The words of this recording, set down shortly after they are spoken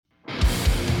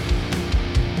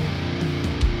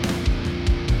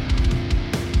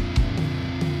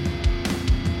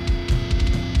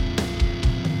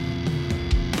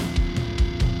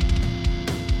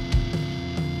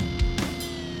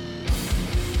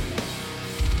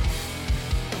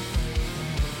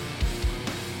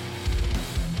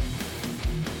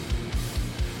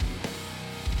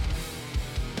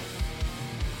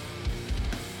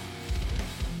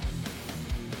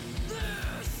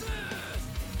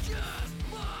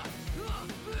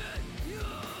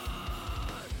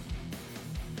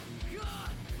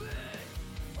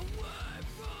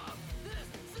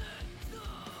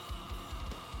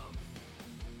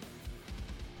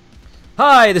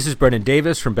Hi, this is Brendan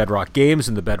Davis from Bedrock Games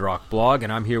and the Bedrock blog,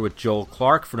 and I'm here with Joel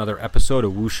Clark for another episode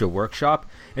of Wuxia Workshop.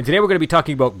 And today we're going to be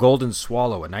talking about Golden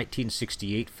Swallow, a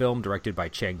 1968 film directed by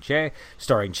Chang Cheh,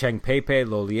 starring Cheng Pei-Pei,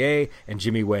 Lo Lieh, and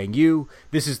Jimmy Wang Yu.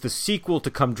 This is the sequel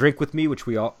to Come Drink With Me, which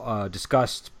we all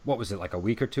discussed, what was it, like a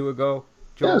week or two ago,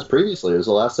 Joel? Yeah, it was previously. It was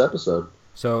the last episode.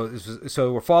 So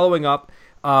we're following up.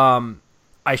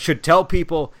 I should tell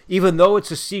people, even though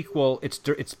it's a sequel,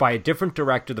 it's by a different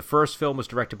director. The first film was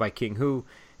directed by King Hu,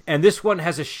 and this one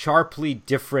has a sharply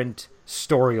different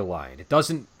storyline. It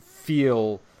doesn't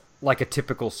feel like a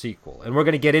typical sequel, and we're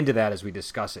going to get into that as we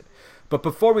discuss it. But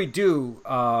before we do,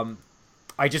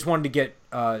 I just wanted to get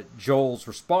Joel's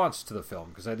response to the film,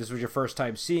 because this was your first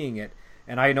time seeing it,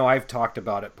 and I know I've talked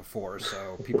about it before,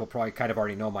 so people probably kind of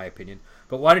already know my opinion.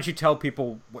 But why don't you tell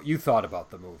people what you thought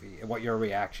about the movie and what your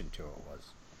reaction to it was?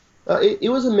 It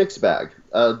was a mixed bag.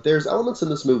 There's elements in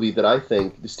this movie that I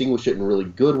think distinguish it in really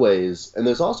good ways, and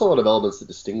there's also a lot of elements that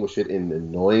distinguish it in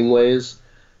annoying ways.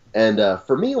 And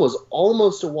for me, it was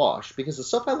almost a wash, because the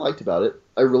stuff I liked about it,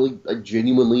 I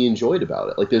genuinely enjoyed about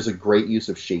it. Like, there's a great use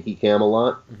of shaky cam a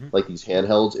lot, like these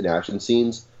handhelds in action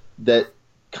scenes, that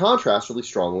contrast really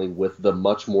strongly with the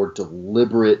much more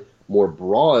deliberate, more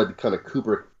broad, kind of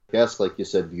Kubrick-esque, like you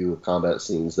said, view of combat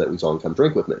scenes that we saw in Come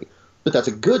Drink With Me. But that's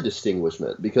a good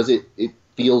distinguishment, because it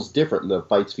feels different, and the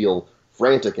fights feel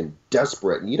frantic and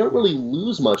desperate, and you don't really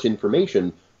lose much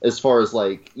information as far as,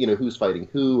 like, you know, who's fighting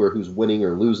who, or who's winning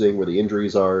or losing, where the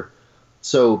injuries are.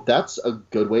 So that's a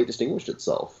good way it distinguished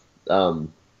itself.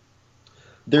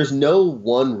 There's no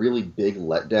one really big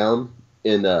letdown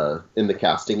in the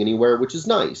casting anywhere, which is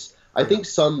nice. I think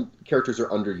some characters are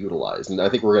underutilized, and I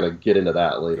think we're going to get into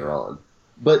that later on.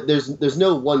 But there's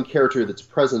no one character that's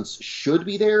presence should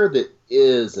be there that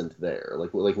isn't there,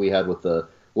 like we had with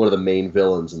one of the main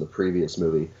villains in the previous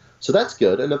movie. So that's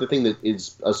good. Another thing that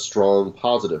is a strong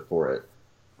positive for it.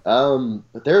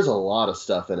 But there's a lot of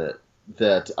stuff in it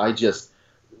that I just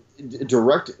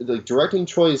directing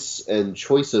choice and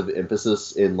choice of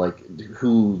emphasis in, like,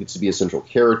 who gets to be a central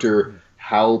character,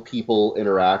 how people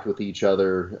interact with each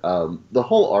other. The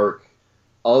whole arc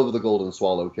of the Golden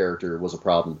Swallow character was a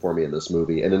problem for me in this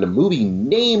movie, and in a movie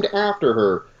named after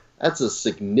her, that's a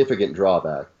significant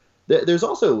drawback. There's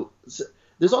also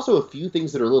a few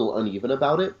things that are a little uneven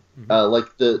about it,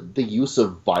 like the use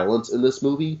of violence in this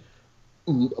movie.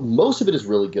 Most of it is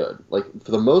really good. Like, for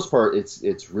the most part,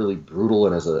 it's really brutal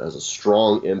and has a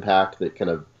strong impact that kind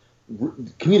of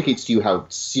communicates to you how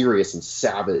serious and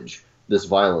savage this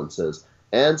violence is.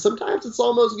 And sometimes it's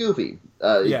almost goofy.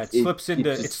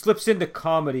 It slips into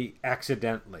comedy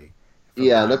accidentally.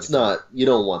 Yeah, that's not. You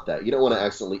don't want that. You don't want to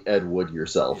accidentally Ed Wood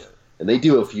yourself, and they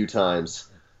do a few times.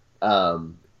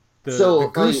 The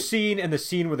goose scene and the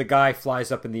scene where the guy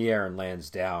flies up in the air and lands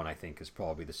down, I think, is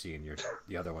probably the scene.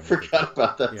 The other one. Forgot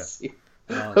about that scene.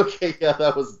 Okay, yeah,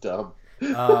 that was dumb.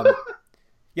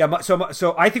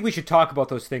 So I think we should talk about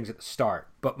those things at the start.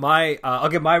 But I'll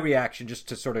give my reaction just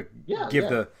to sort of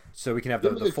so we can have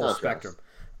the full spectrum.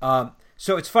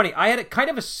 So it's funny. I had a kind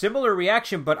of a similar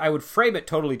reaction, but I would frame it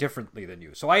totally differently than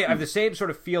you. So I have the same sort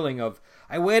of feeling of,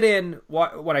 I went in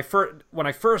when I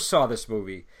first saw this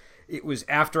movie. It was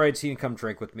after I'd seen Come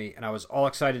Drink With Me, and I was all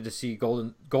excited to see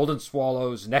Golden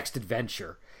Swallow's next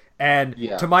adventure. And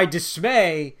to my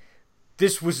dismay,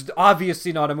 this was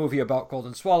obviously not a movie about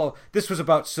Golden Swallow. This was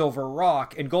about Silver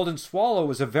Rock, and Golden Swallow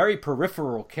was a very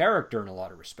peripheral character in a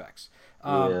lot of respects.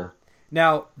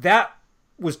 Now, that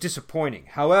was disappointing.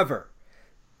 However,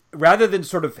 rather than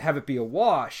sort of have it be a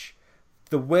wash,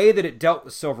 the way that it dealt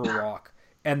with Silver Rock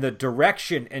and the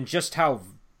direction and just how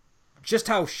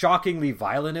shockingly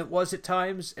violent it was at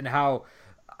times, and how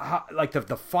like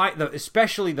the fight,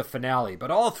 especially the finale,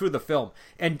 but all through the film,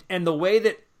 and the way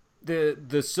that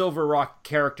the Silver Rock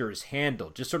character is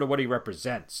handled, just sort of what he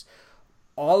represents,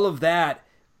 all of that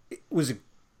was,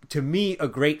 to me, a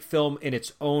great film in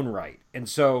its own right. And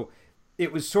so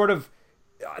it was sort of,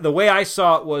 the way I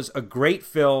saw it was a great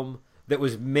film that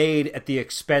was made at the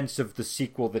expense of the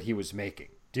sequel that he was making.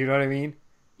 Do you know what I mean?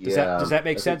 Does that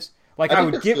make sense? Like, I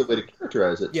would give a good way to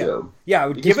characterize it too. Yeah, I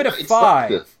would give it a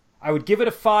 5. I would give it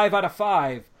a 5 out of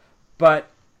 5, but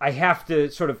I have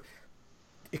to sort of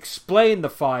explain the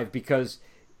 5, because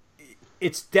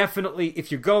it's definitely,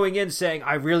 if you're going in saying,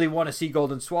 I really want to see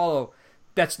Golden Swallow,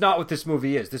 that's not what this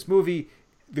movie is. This movie,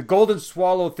 the Golden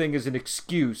Swallow thing, is an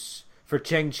excuse for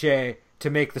Chang Cheh to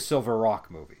make the Silver Rock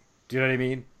movie. Do you know what I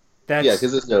mean? Because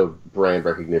there's no brand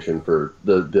recognition for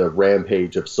the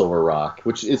rampage of Silver Rock,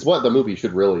 which is what the movie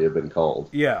should really have been called.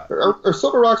 Yeah. Or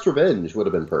Silver Rock's Revenge would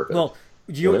have been perfect. Well,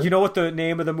 you know what the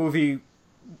name of the movie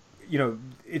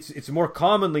it's more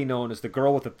commonly known as the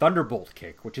girl with the thunderbolt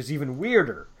kick, which is even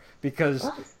weirder because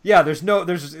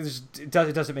it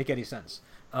doesn't make any sense.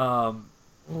 I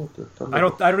don't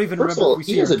even First remember. of all, if we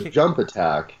see he has her a jump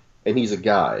attack, and he's a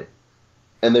guy,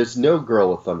 and there's no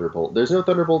girl with thunderbolt. There's no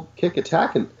thunderbolt kick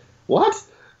attack, and what?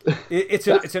 It's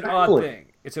an odd thing.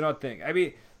 It's an odd thing. I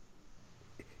mean,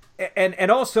 and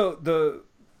also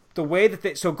the way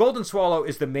that so Golden Swallow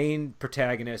is the main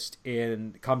protagonist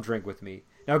in Come Drink With Me.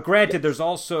 Now, granted, there's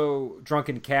also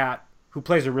Drunken Cat, who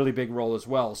plays a really big role as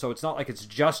well, so it's not like it's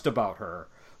just about her.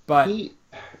 But he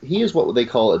is what they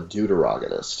call a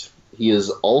deuteragonist. He is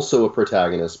also a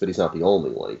protagonist, but he's not the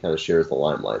only one. He kind of shares the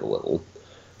limelight a little.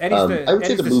 And I would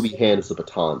say the movie hands the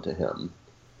baton to him,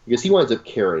 because he winds up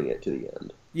carrying it to the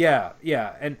end. Yeah.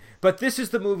 But this is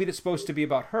the movie that's supposed to be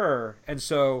about her, and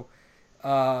so...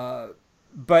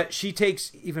 but she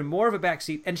takes even more of a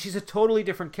backseat, and she's a totally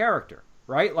different character,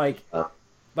 right? Like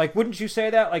wouldn't you say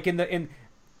that? Like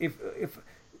if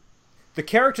the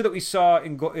character that we saw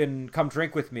in Come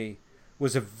Drink With Me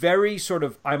was a very sort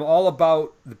of I'm all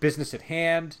about the business at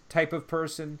hand type of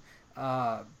person.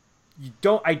 I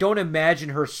don't imagine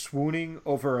her swooning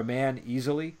over a man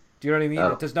easily. Do you know what I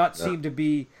mean? It does not seem to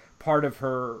be part of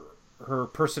her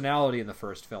personality in the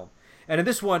first film, and in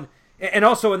this one, and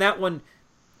also in that one.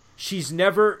 She's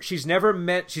never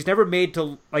made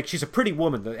to, like, she's a pretty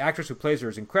woman. The actress who plays her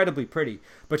is incredibly pretty,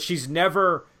 but she's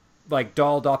never like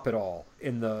dolled up at all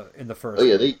in the first. Oh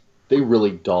yeah, they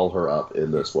really doll her up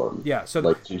in this one. Yeah, so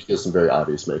like she has some very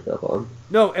obvious makeup on.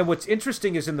 No, and what's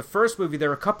interesting is in the first movie there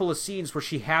are a couple of scenes where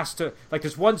she has to, like,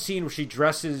 there's one scene where she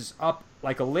dresses up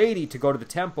like a lady to go to the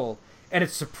temple, and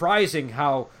it's surprising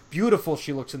how beautiful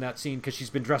she looks in that scene because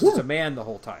she's been dressed as a man the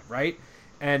whole time, right?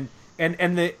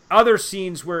 And the other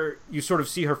scenes where you sort of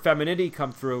see her femininity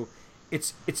come through,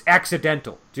 it's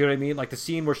accidental. Do you know what I mean? Like the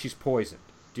scene where she's poisoned.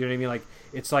 Do you know what I mean? Like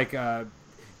it's like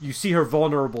you see her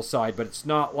vulnerable side, but it's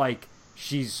not like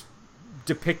she's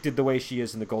depicted the way she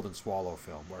is in the Golden Swallow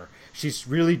film, where she's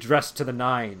really dressed to the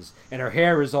nines and her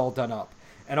hair is all done up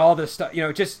and all this stuff. You know,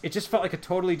 it just felt like a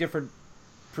totally different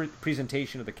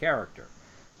presentation of the character.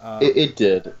 It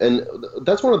did, and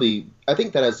that's one of the. I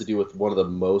think that has to do with one of the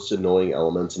most annoying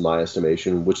elements in my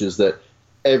estimation, which is that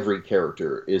every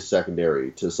character is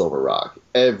secondary to Silver Rock.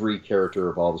 Every character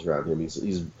revolves around him.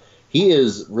 He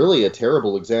is really a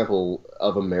terrible example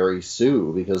of a Mary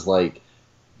Sue because, like,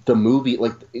 the movie,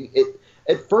 like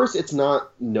at first it's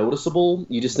not noticeable.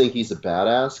 You just think he's a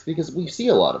badass because we see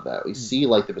a lot of that. We see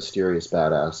like the mysterious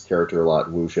badass character a lot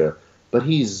in Wuxia, but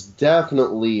he's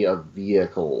definitely a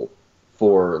vehicle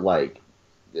for like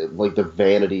the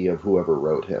vanity of whoever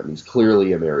wrote him. He's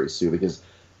clearly a Mary Sue because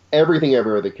everything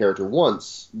every other character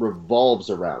wants revolves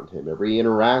around him. Every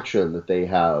interaction that they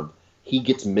have, he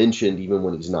gets mentioned even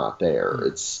when he's not there.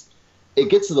 It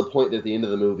gets to the point that at the end of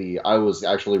the movie, I was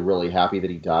actually really happy that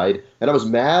he died, and I was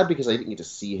mad because I didn't get to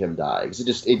see him die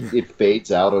because it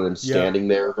fades out on him standing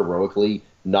there heroically,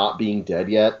 not being dead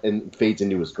yet, and fades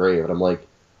into his grave, and I'm like,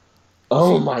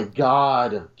 oh my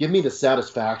God! Give me the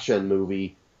Satisfaction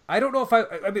movie. I don't know if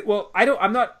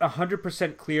I'm not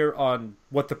 100% clear on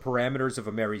what the parameters of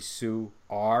a Mary Sue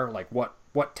are, like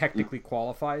what technically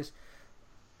qualifies.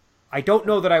 I don't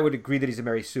know that I would agree that he's a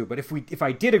Mary Sue, but if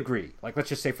I did agree, like let's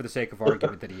just say for the sake of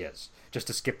argument that he is, just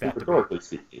to skip that rhetorically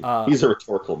speaking, he's a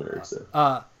rhetorical Mary Sue.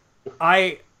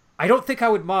 I don't think I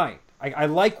would mind. I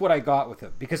like what I got with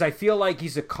him because I feel like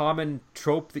he's a common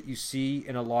trope that you see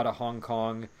in a lot of Hong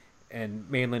Kong and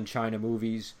mainland China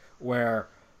movies where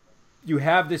you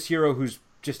have this hero who's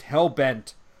just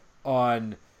hell-bent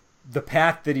on the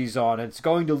path that he's on and it's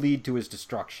going to lead to his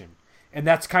destruction. And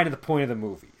that's kind of the point of the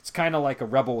movie. It's kind of like a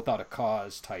rebel without a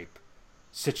cause type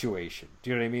situation. Do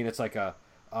you know what I mean? It's like a,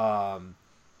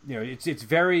 it's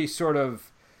very sort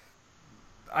of,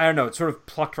 I don't know, it's sort of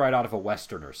plucked right out of a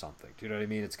Western or something. Do you know what I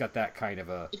mean? It's got that kind of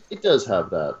a... It does have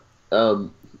that.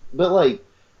 But like,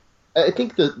 I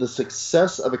think the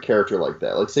success of a character like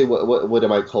that, like say what I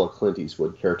might call a Clint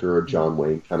Eastwood character or a John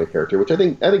Wayne kind of character, which I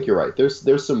think you're right.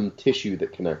 There's some tissue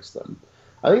that connects them.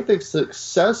 I think the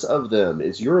success of them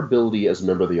is your ability as a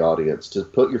member of the audience to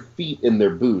put your feet in their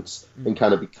boots and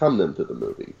kind of become them through the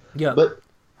movie. Yeah. But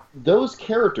those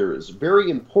characters,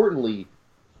 very importantly,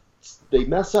 they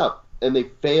mess up and they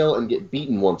fail and get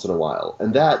beaten once in a while,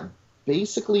 and that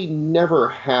basically never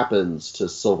happens to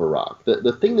Silver Rock.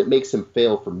 The thing that makes him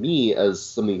fail for me as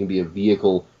something that can be a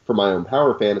vehicle for my own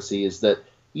power fantasy is that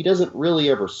he doesn't really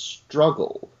ever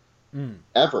struggle.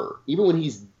 Ever. Even when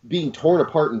he's being torn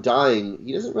apart and dying,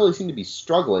 he doesn't really seem to be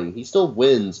struggling. He still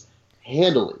wins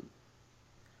handily.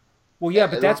 Well, yeah,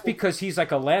 but that's because he's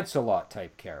like a Lancelot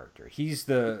type character. He's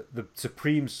the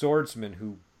supreme swordsman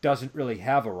who doesn't really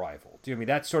have a rival. Do you know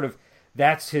what I mean?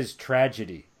 That's his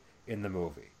tragedy in the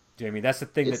movie. Do you know what I mean? That's the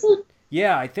thing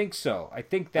Yeah, I think so. I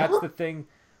think that's the thing.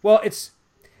 Well, it's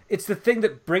the thing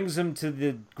that brings him to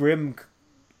the grim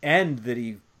end that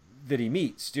he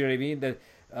meets. Do you know what I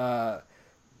mean?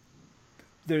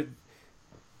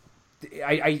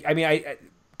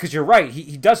 Because you're right,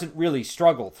 he doesn't really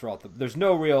struggle throughout there's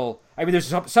no real. I mean,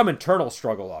 there's some internal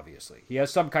struggle. Obviously, he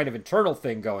has some kind of internal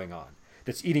thing going on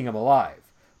that's eating him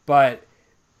alive. But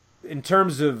in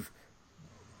terms of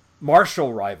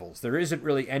martial rivals, there isn't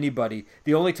really anybody.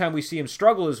 The only time we see him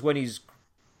struggle is when he's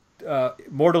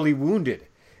mortally wounded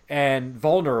and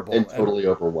vulnerable and totally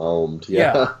overwhelmed.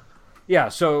 Yeah.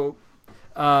 So,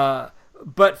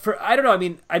 but I don't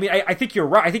know. I think you're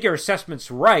right. I think your assessment's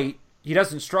right. He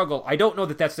doesn't struggle. I don't know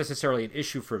that that's necessarily an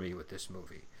issue for me with this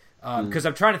movie, because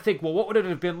I'm trying to think. Well, what would it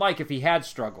have been like if he had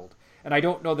struggled? And I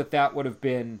don't know that would have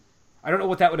been. I don't know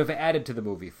what that would have added to the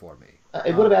movie for me.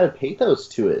 It would have added pathos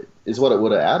to it. Is what it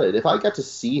would have added. If I got to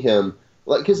see him,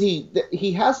 like, because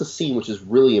he has a scene which is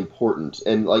really important,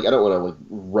 and like I don't want to like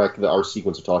wreck our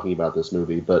sequence of talking about this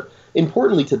movie, but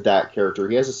importantly to that character,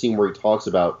 he has a scene where he talks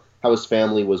about how his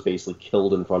family was basically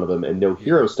killed in front of him and no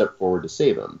hero stepped forward to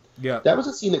save him. Yeah. That was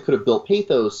a scene that could have built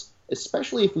pathos,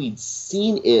 especially if we'd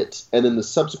seen it and then the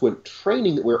subsequent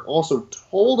training that we're also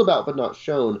told about but not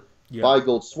shown by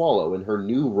Gold Swallow in her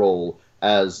new role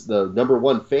as the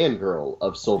 #1 fangirl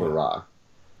of Silver Rock.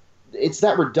 It's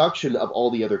that reduction of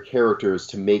all the other characters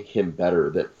to make him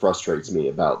better that frustrates me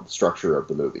about the structure of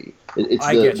the movie. It's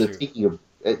the taking of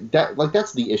that, like,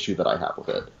 that's the issue that I have with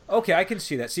it. Okay, I can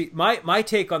see that. See, my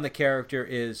take on the character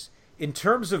is, in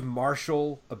terms of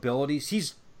martial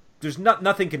abilities, there's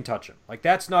nothing can touch him. Like,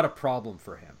 that's not a problem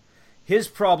for him. His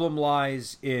problem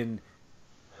lies in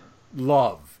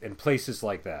love and places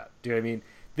like that. Do you know what I mean?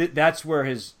 That's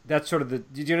where that's sort of the.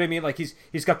 Do you know what I mean? Like,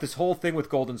 he's got this whole thing with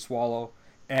Golden Swallow,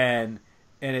 and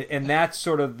that's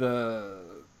sort of the.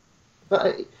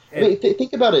 But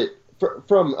think about it.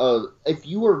 From if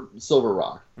you were Silver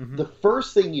Rock, the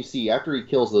first thing you see after he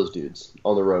kills those dudes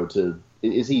on the road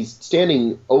is he's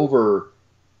standing over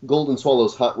Golden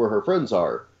Swallow's hut where her friends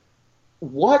are.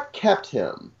 What kept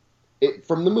him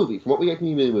from the movie, from what we get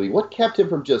from the movie? What kept him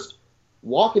from just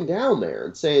walking down there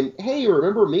and saying, "Hey,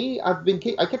 remember me? I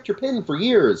kept your pin for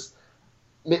years.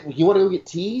 You want to go get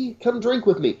tea? Come drink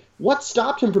with me." What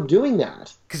stopped him from doing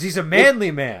that? Because he's a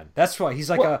manly man. That's why he's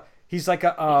like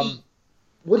a.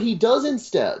 What he does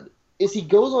instead is he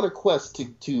goes on a quest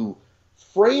to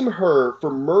frame her for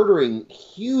murdering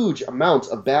huge amounts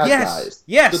of bad guys.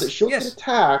 Yes. So that she'll get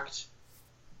attacked,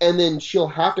 and then she'll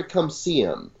have to come see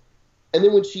him. And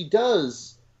then when she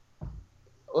does,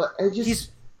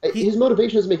 his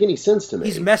motivation doesn't make any sense to me.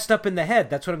 He's messed up in the head.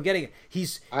 That's what I'm getting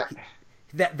at.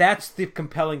 That's the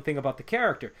compelling thing about the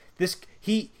character.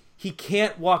 He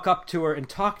can't walk up to her and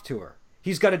talk to her.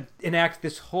 He's got to enact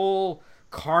this whole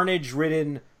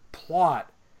carnage-ridden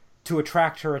plot to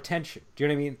attract her attention. Do you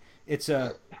know what I mean?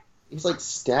 He's like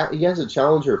he has to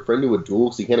challenge her friend to a duel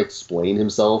because he can't explain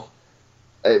himself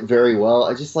very well.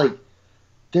 I just like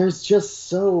there's just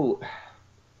so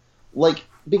like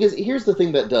because here's the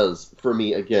thing that does for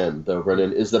me again though,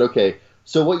 Brendan, is that okay?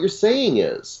 So what you're saying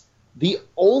is the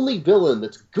only villain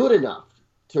that's good enough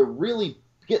to really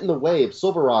get in the way of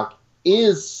Silver Rock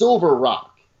is Silver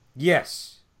Rock.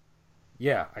 Yes.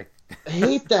 Yeah, I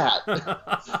hate that.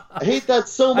 I hate that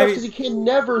so much because he can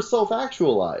never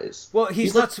self-actualize. Well,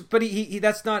 he's not, but he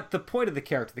that's not the point of the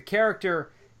character. The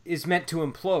character is meant to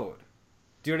implode.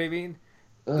 Do you know what I mean?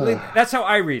 That's how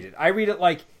I read it. I read it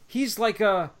like he's like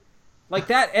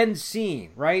that end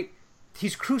scene, right?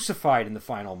 He's crucified in the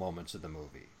final moments of the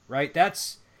movie, right?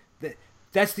 That's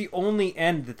the only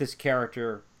end that this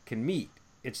character can meet.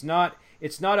 It's not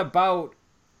about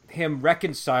him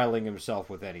reconciling himself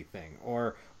with anything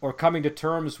or coming to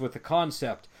terms with the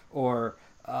concept or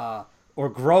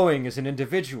growing as an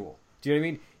individual. Do you know what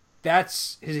I mean?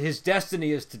 That's his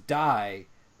destiny is to die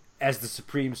as the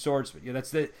supreme swordsman. You know,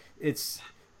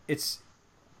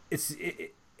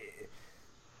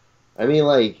 I mean,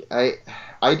 like I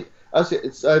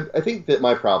think that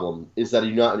my problem is that I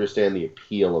do not understand the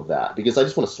appeal of that because I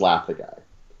just want to slap the guy.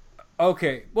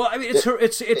 Okay, well, I mean,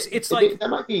 it's like that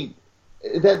might be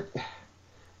that.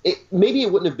 Maybe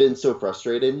it wouldn't have been so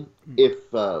frustrating if,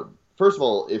 first of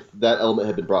all, if that element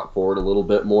had been brought forward a little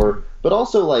bit more, but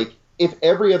also like if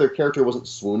every other character wasn't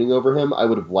swooning over him, I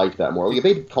would have liked that more. Like if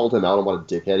they called him out on what a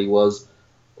dickhead he was,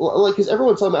 like because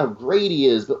everyone's talking about how great he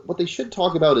is, but what they should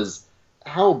talk about is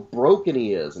how broken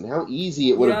he is and how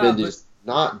easy it would have been to just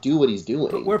not do what he's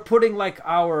doing. But we're putting like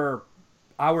our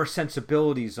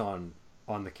sensibilities on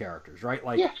the characters, right?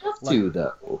 Like you have to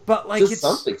though. But like to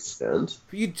some extent,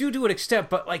 you do to an extent.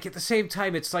 But like at the same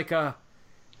time, it's like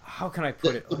how can I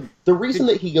put it? The reason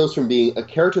that he goes from being a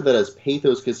character that has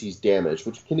pathos because he's damaged,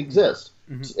 which can exist,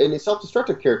 and a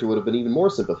self-destructive character would have been even more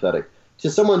sympathetic,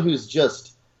 to someone who's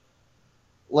just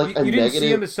like you didn't negative.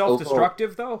 See him as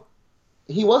self-destructive though.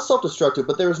 He was self-destructive,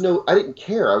 but there was no... I didn't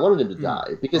care. I wanted him to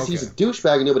die, because he's a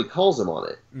douchebag and nobody calls him on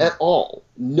it at all.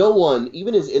 No one,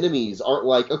 even his enemies, aren't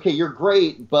like, okay, you're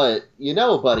great, but,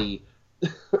 buddy...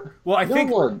 Well, I think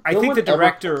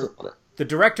the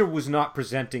director was not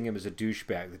presenting him as a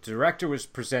douchebag. The director was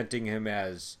presenting him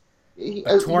as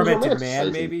a tormented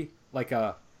man, maybe? Like do you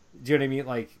know what I mean?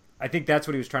 Like, I think that's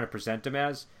what he was trying to present him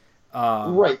as.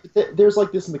 Right. There's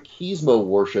like this machismo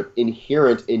worship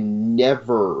inherent in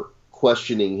never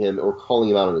questioning him or calling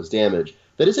him out on his damage.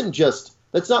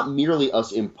 That's not merely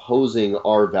us imposing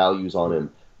our values on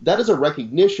him. That is a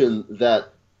recognition that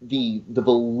the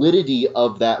validity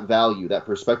of that value, that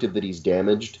perspective that he's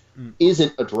damaged,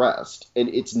 isn't addressed. And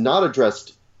it's not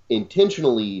addressed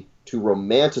intentionally to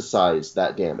romanticize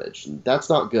that damage. And that's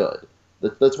not good.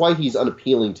 That's why he's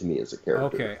unappealing to me as a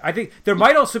character. Okay. I think there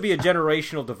might also be a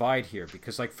generational divide here,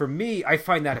 because like for me, I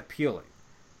find that appealing.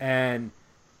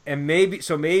 And maybe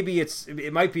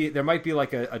there might be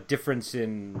like a difference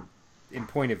in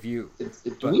point of view. We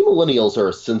millennials are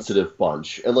a sensitive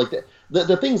bunch, and like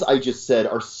the things I just said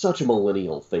are such a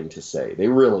millennial thing to say. They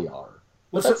really are.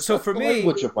 Well, so for me,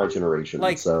 language of my generation.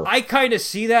 Like so. I kind of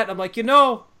see that. And I'm like,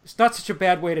 it's not such a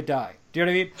bad way to die. Do you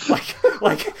know what I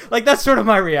mean? Like that's sort of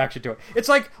my reaction to it. It's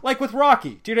like with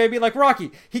Rocky. Do you know what I mean? Like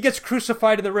Rocky, he gets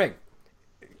crucified in the ring.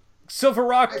 Silver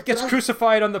Rock gets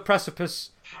crucified on the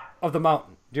precipice of the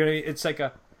mountain. Do you know what I mean? It's like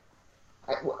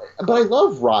but I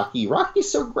love Rocky. Rocky's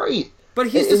so great. But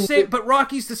he's the same. But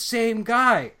Rocky's the same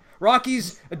guy.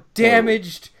 Rocky's a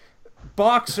damaged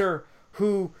boxer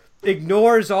who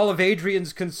ignores all of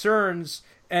Adrian's concerns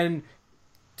and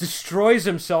destroys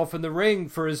himself in the ring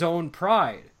for his own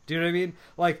pride. Do you know what I mean?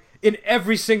 Like in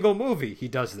every single movie, he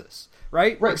does this,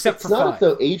 right? Right. Except for not 5. As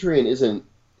though Adrian isn't.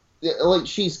 Like,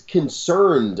 she's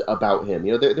concerned about him.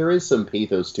 There is some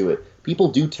pathos to it. People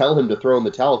do tell him to throw in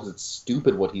the towel because it's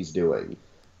stupid what he's doing.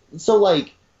 So,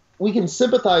 like, we can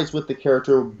sympathize with the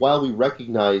character while we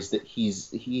recognize that he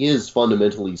is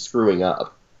fundamentally screwing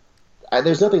up.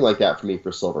 There's nothing like that for me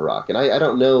for Silver Rock. And I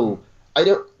don't know...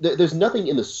 There's nothing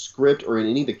in the script or in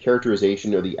any of the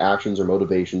characterization or the actions or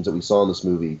motivations that we saw in this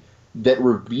movie that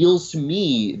reveals to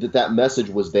me that message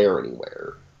was there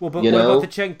anywhere. Well, but what about the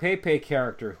Cheng Pei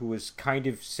character who was kind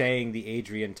of saying the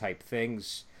Adrian type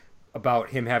things about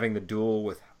him having the duel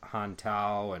with Han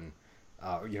Tao and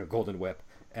Golden Whip,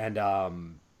 and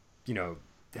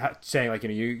saying like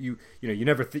you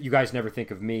guys never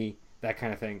think of me, that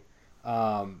kind of thing.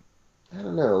 I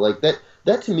don't know, like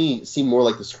that to me seemed more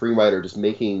like the screenwriter just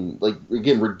making, like,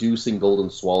 again, reducing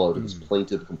Golden Swallow to this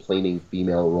plaintive, complaining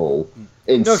female role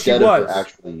instead of her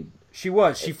actually. She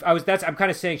was. I'm kind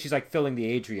of saying she's like filling the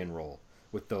Adrian role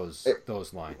with those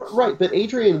lines. Right, but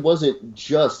Adrian wasn't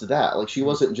just that. Like, she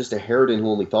wasn't just a harridan who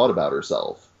only thought about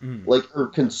herself. Like, her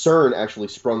concern actually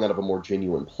sprung out of a more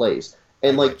genuine place.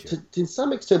 And like to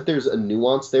some extent, there's a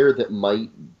nuance there that might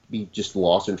be just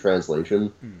lost in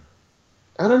translation.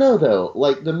 I don't know though.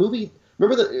 Like the movie.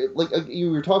 Remember that? Like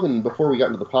you were talking before we got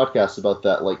into the podcast about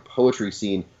that like poetry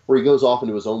scene where he goes off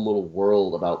into his own little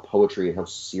world about poetry and how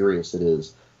serious it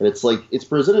is. And it's like, it's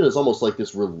presented as almost like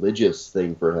this religious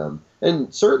thing for him.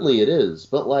 And certainly it is.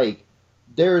 But, like,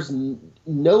 there's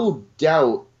no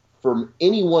doubt from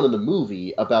anyone in the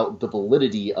movie about the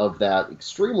validity of that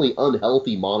extremely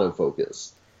unhealthy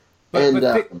monofocus. Go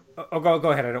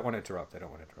ahead. I don't want to interrupt.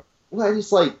 Well, I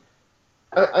just, like,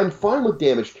 I'm fine with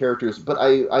damaged characters, but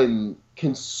I'm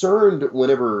concerned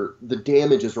whenever the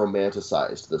damage is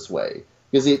romanticized this way.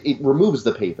 Because it removes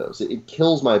the pathos. It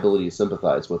kills my ability to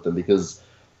sympathize with them, because...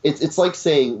 It's like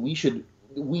saying we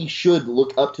should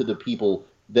look up to the people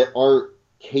that aren't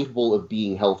capable of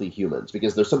being healthy humans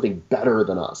because there's something better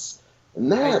than us,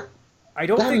 and that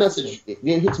message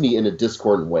it hits me in a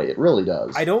discordant way. It really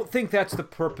does. I don't think that's the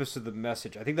purpose of the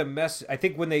message. I think the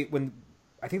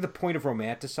point of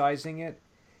romanticizing it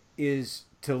is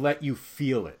to let you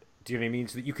feel it. Do you know what I mean?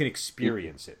 So that you can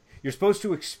experience it. You're supposed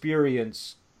to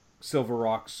experience Silver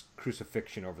Rock's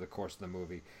crucifixion over the course of the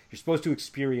movie. You're supposed to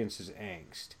experience his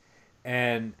angst,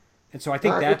 and so I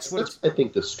think I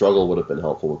think the struggle would have been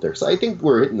helpful with there. So I think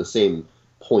we're hitting the same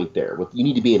point there. You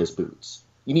need to be in his boots.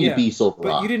 You need to be Silver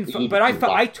Rock. But you didn't. But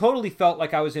I totally felt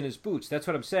like I was in his boots. That's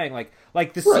what I'm saying.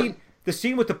 Like the scene. the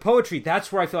scene with the poetry,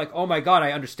 that's where I feel like, oh my God,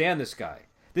 I understand this guy.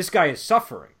 This guy is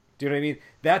suffering. Do you know what I mean?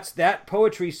 That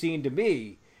poetry scene to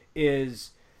me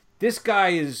is, this guy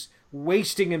is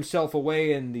wasting himself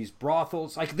away in these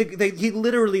brothels. Like he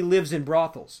literally lives in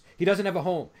brothels. He doesn't have a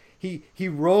home. He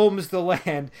roams the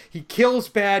land. He kills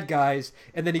bad guys,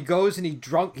 and then he goes and he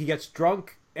gets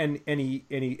drunk and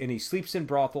he sleeps in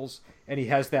brothels, and he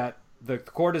has the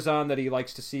courtesan that he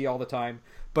likes to see all the time.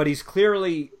 But he's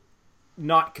clearly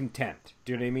not content.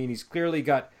 Do you know what I mean? He's clearly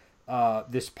got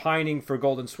this pining for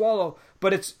Golden Swallow,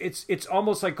 but it's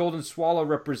almost like Golden Swallow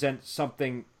represents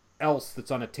something else that's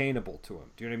unattainable to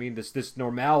him. Do you know what I mean? This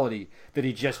normality that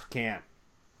he just can't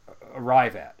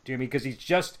arrive at. Do you know what I mean?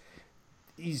 Because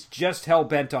he's just hell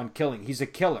bent on killing. He's a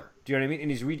killer. Do you know what I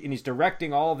mean? And he's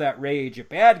directing all of that rage at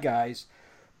bad guys,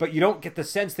 but you don't get the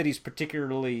sense that he's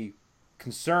particularly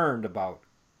concerned about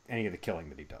any of the killing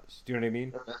that he does. Do you know what I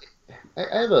mean?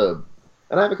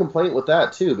 I have a complaint with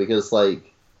that too, because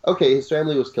like, okay, his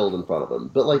family was killed in front of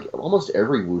him, but like almost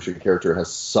every wuxia character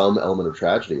has some element of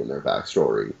tragedy in their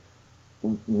backstory.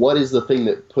 What is the thing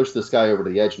that pushed this guy over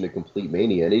the edge into complete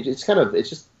mania? And it's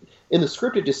just in the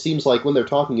script, it just seems like when they're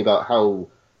talking about how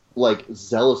like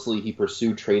zealously he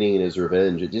pursued training in his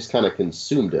revenge, it just kind of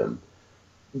consumed him.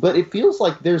 But it feels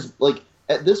like there's like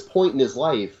at this point in his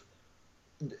life,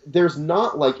 there's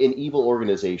not like an evil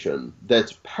organization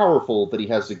that's powerful that he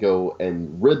has to go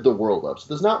and rid the world of. So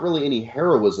there's not really any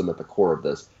heroism at the core of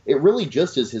this. It really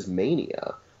just is his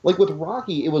mania. Like with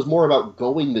Rocky, it was more about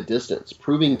going the distance,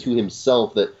 proving to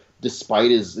himself that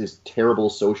despite his terrible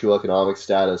socioeconomic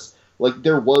status, like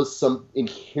there was some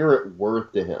inherent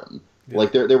worth to him. Yeah.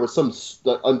 Like there was some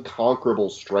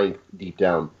unconquerable strength deep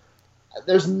down.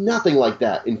 There's nothing like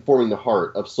that informing the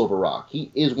heart of Silver Rock.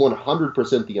 He is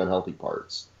 100% the unhealthy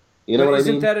parts. You know what I mean?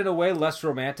 Isn't that in a way less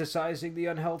romanticizing the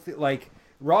unhealthy? Like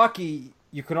Rocky,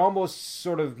 you can almost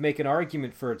sort of make an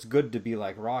argument for it's good to be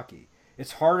like Rocky.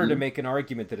 It's harder to make an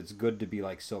argument that it's good to be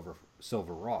like Silver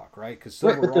Rock, right? Because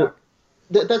Silver Rock.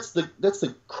 That's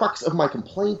the crux of my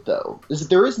complaint, though, is that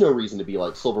there is no reason to be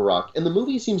like Silver Rock, and the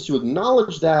movie seems to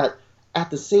acknowledge that at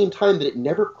the same time that it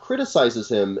never criticizes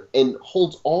him and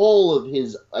holds all of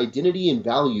his identity and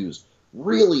values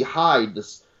really high,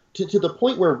 to the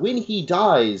point where when he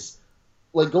dies,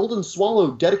 like Golden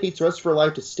Swallow dedicates the rest of her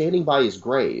life to standing by his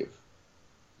grave.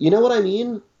 You know what I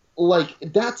mean? Like,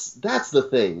 that's the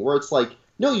thing, where it's like,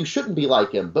 no, you shouldn't be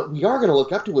like him, but we are going to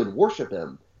look up to and worship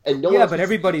him. And yeah, but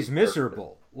everybody's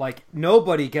miserable. Like,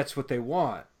 nobody gets what they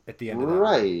want at the end of that.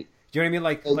 Right. Do you know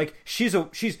what I mean? Like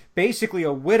she's basically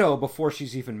a widow before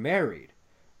she's even married,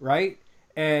 right?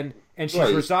 And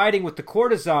she's residing with the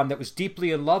courtesan that was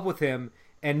deeply in love with him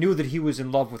and knew that he was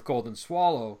in love with Golden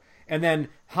Swallow. And then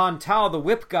Han Tao, the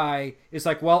whip guy, is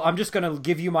like, well, I'm just going to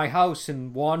give you my house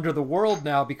and wander the world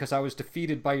now because I was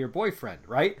defeated by your boyfriend,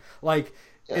 right? Like,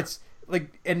 yeah. It's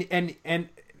like, and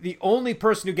the only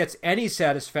person who gets any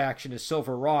satisfaction is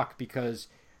Silver Rock, because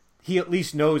he at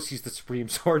least knows he's the supreme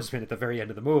swordsman at the very end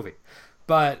of the movie.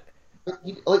 But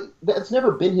like, that's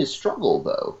never been his struggle,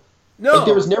 though. No, like,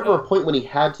 there was never a point when he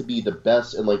had to be the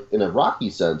best, and like in a Rocky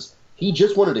sense, he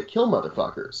just wanted to kill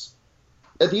motherfuckers.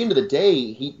 At the end of the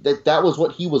day, that was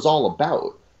what he was all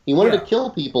about. He wanted to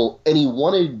kill people, and he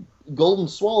wanted Golden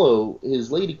Swallow,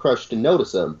 his lady crush, to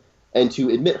notice him and to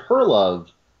admit her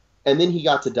love, and then he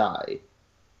got to die.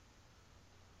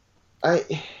 I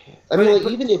mean,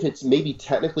 like, even if it's maybe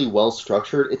technically well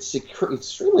structured, it's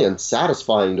extremely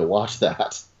unsatisfying to watch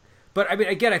that. But I mean,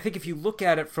 again, I think if you look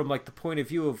at it from like the point of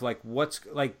view of like what's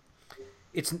like,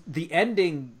 it's the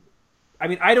ending. I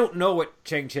mean, I don't know what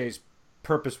Chang Cheh's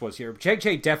purpose was here. Chang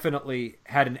Cheh definitely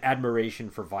had an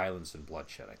admiration for violence and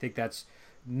bloodshed. I think that's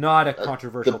not a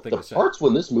controversial thing to say. The parts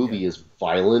when this movie is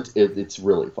violent, it's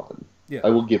really fun. Yeah, I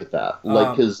will give it that.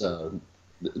 Like, because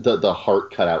the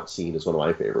heart cutout scene is one of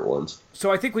my favorite ones.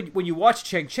 So I think when you watch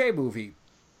Chang Cheh movie,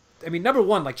 I mean, number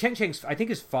one, like Chang Cheh's, I think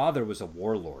his father was a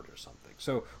warlord or something.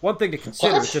 So one thing to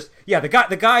consider is just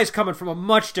the guy is coming from a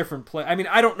much different place. I mean,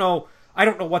 I don't know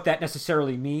what that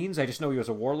necessarily means. I just know he was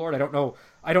a warlord. I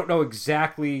don't know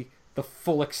exactly the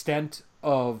full extent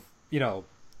of, the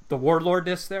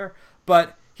warlordness there,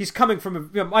 but he's coming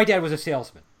from my dad was a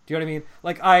salesman. Do you know what I mean?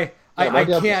 Like I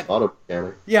can't.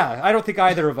 Yeah, I don't think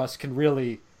either of us can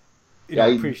really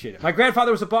appreciate it. My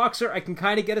grandfather was a boxer. I can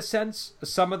kind of get a sense of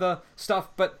some of the stuff,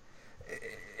 but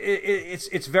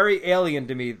it's very alien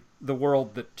to me, the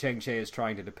world that Chang Cheh is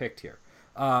trying to depict here.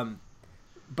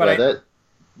 But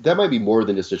that might be more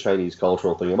than just a Chinese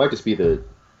cultural thing. It might just be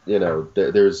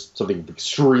there's something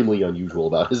extremely unusual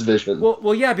about his vision.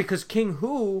 Well, yeah, because King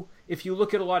Hu, if you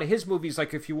look at a lot of his movies,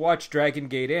 like if you watch Dragon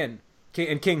Gate Inn,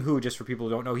 King Hu, just for people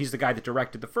who don't know, he's the guy that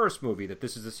directed the first movie that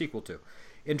this is the sequel to.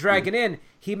 In Dragon Inn,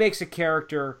 he makes a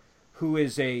character who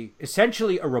is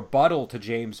essentially a rebuttal to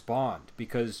James Bond,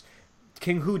 because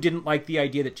King Hu didn't like the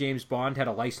idea that James Bond had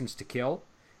a license to kill,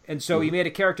 and so he made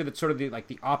a character that's sort of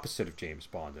the opposite of James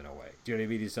Bond in a way. Do you know what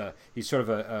I mean? He's sort of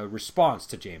a response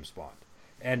to James Bond,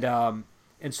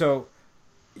 and so,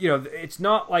 you know, it's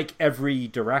not like every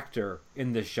director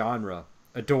in this genre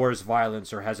adores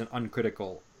violence or has an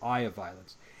uncritical eye of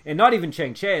violence, and not even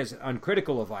Chang-Chi is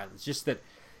uncritical of violence, just that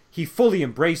he fully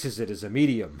embraces it as a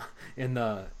medium in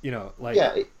the, you know, like...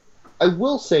 Yeah, I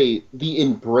will say the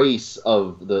embrace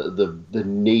of the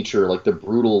nature, like the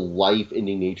brutal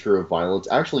life-ending nature of violence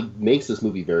actually makes this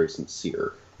movie very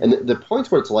sincere. And the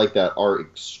points where it's like that are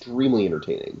extremely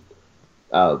entertaining,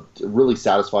 really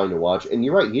satisfying to watch. And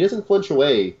you're right, he doesn't flinch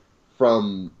away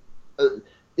from...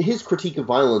 his critique of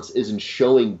violence is in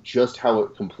showing just how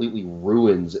it completely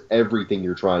ruins everything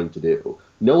you're trying to do.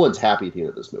 No one's happy at the end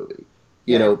of this movie.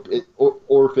 You know,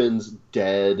 orphans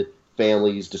dead,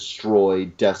 families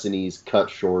destroyed, destinies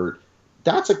cut short.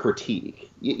 That's a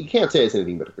critique. You can't say it's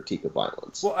anything but a critique of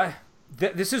violence. Well,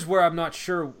 this is where I'm not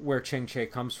sure where Chang-Chi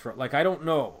comes from. Like, I don't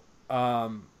know.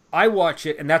 I watch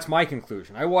it, and that's my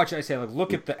conclusion. I watch it, I say, like,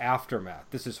 look at the aftermath.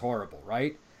 This is horrible,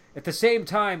 right? At the same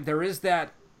time, there is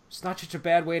that "it's not such a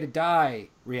bad way to die"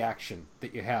 reaction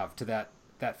that you have to that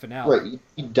finale. Right,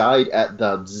 he died at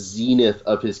the zenith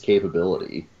of his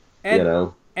capability, and, you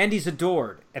know? And he's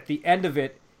adored. At the end of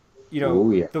it, you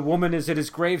know, the woman is at his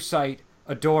gravesite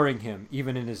adoring him,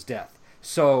 even in his death.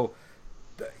 So,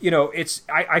 you know,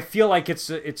 I feel like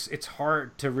it's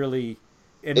hard to really,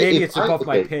 and maybe it's above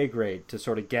my pay grade to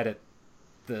sort of get it.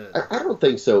 I don't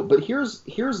think so, but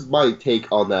here's my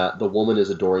take on that, the woman is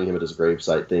adoring him at his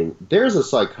gravesite thing. There's a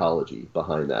psychology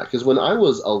behind that, because when I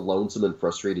was a lonesome and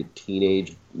frustrated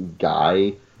teenage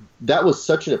guy, that was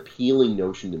such an appealing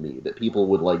notion to me, that people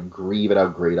would, like, grieve at how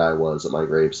great I was at my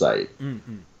gravesite.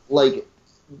 Mm-hmm. Like,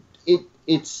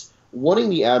 it's wanting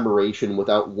the admiration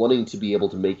without wanting to be able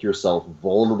to make yourself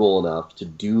vulnerable enough to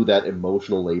do that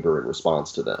emotional labor in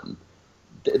response to them.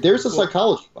 There's a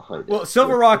psychology behind it. Well,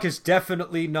 Silver Rock is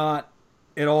definitely not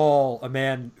at all a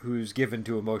man who's given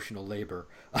to emotional labor.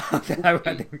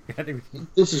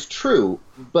 This is true,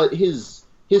 but his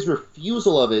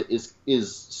refusal of it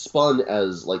is spun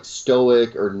as, like,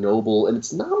 stoic or noble, and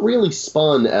it's not really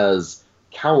spun as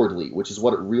cowardly, which is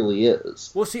what it really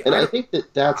is. Well, see, and I think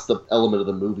that's the element of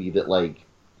the movie that, like,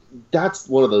 that's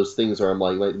one of those things where I'm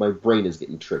like my brain is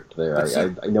getting tricked there.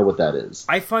 I know what that is.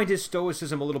 I find his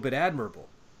stoicism a little bit admirable.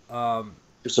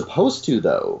 You're supposed to,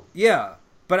 though. Yeah,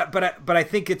 but I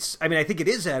think it's. I mean, I think it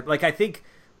is. Like, I think,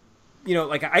 you know,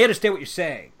 like, I understand what you're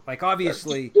saying. Like,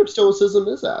 obviously, stoicism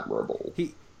is admirable.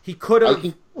 He could have. I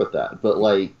can with that, but,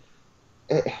 like,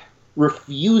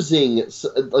 refusing,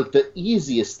 like, the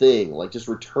easiest thing, like just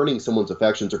returning someone's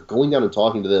affections or going down and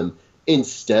talking to them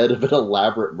instead of an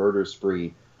elaborate murder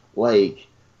spree, like,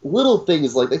 little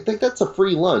things like that's a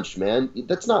free lunch, man.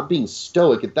 That's not being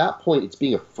stoic. At that point, it's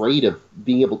being afraid of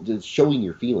being able to showing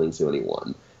your feelings to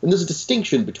anyone. And there's a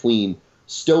distinction between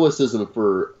stoicism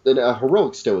and a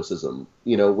heroic stoicism,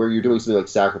 you know, where you're doing something like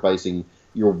sacrificing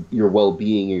your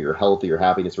well-being or your health or your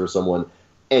happiness for someone,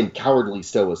 and cowardly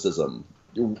stoicism,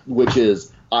 which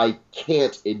is, I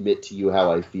can't admit to you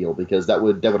how I feel because that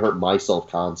would hurt my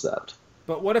self-concept.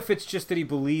 But what if it's just that he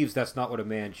believes that's not what a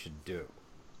man should do?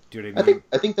 Do you know what I mean?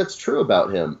 I think that's true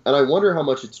about him, and I wonder how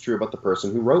much it's true about the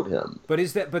person who wrote him. But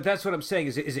that's what I'm saying.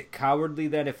 Is it cowardly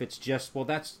then if it's just, well,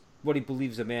 that's what he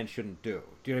believes a man shouldn't do?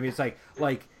 Do you know what I mean? It's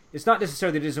like it's not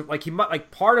necessarily that it isn't, like, he might,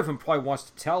 like, part of him probably wants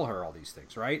to tell her all these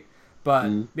things, right?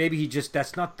 But maybe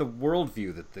that's not the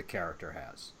worldview that the character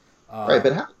has. Right,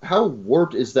 but how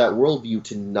warped is that worldview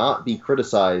to not be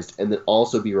criticized and then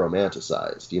also be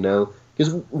romanticized, you know?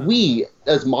 Because we,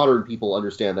 as modern people,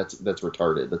 understand that's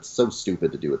retarded. That's so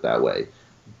stupid to do it that way.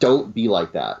 Don't be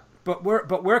like that. But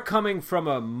we're coming from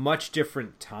a much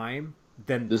different time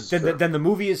than the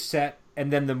movie is set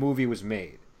and then the movie was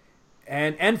made,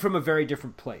 and from a very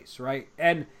different place, right?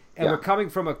 And we're coming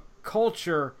from a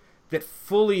culture that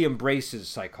fully embraces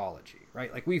psychology,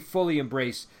 right? Like, we fully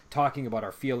embrace talking about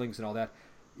our feelings and all that,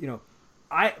 you know.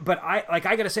 I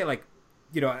gotta say, like,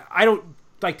 you know, I don't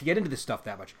like to get into this stuff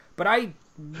that much, but I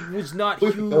was not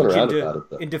huge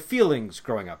into feelings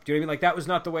growing up. Do you know what I mean? Like, that was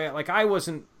not the way. I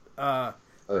wasn't. Oh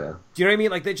yeah. Do you know what I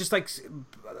mean? Like, they just, like,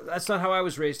 that's not how I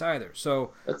was raised either.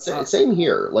 So same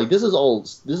here. Like, this is all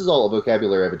a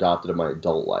vocabulary I've adopted in my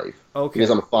adult life. Okay. Because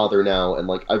I'm a father now, and,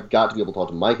 like, I've got to be able to talk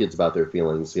to my kids about their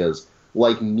feelings because,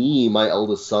 like me, my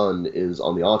eldest son is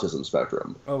on the autism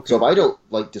spectrum. Okay. So if I don't,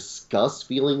 like, discuss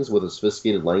feelings with a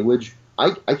sophisticated language,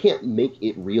 I can't make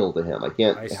it real to him. I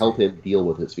can't help him deal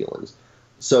with his feelings.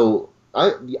 So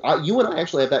you and I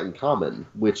actually have that in common,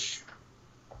 which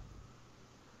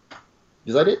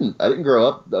because I didn't grow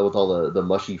up with all the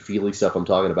mushy feely stuff I'm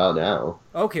talking about now.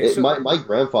 Okay, so my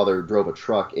grandfather drove a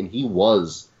truck and he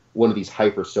was one of these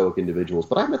hyper stoic individuals,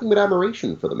 but I have nothing but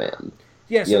admiration for the man.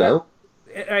 Yes, you know.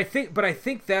 I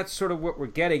think that's sort of what we're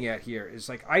getting at here. Is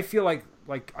like I feel like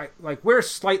we're a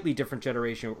slightly different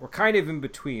generation. We're kind of in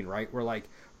between, right? We're like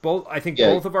both. I think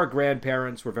both of our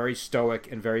grandparents were very stoic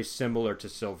and very similar to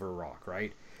Silver Rock,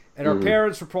 right? And our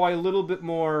parents were probably a little bit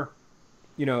more,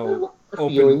 you know,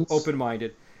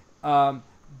 open-minded.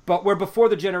 But we're before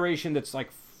the generation that's like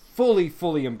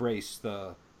fully embraced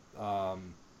the.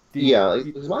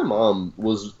 Because my mom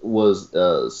was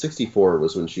 64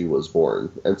 was when she was born,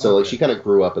 and so like she kind of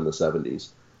grew up in the 70s.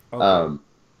 Okay.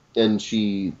 And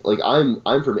she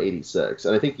I'm from 86,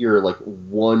 and I think you're like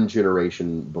one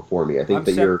generation before me. I think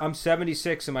I'm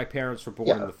 76, and my parents were born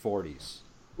in the 40s.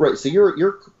 Right,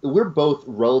 so we're both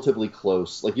relatively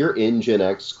close. Like you're in Gen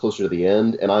X closer to the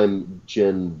end, and I'm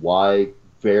Gen Y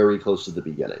very close to the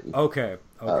beginning. Okay.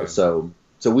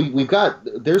 So we've got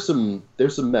there's some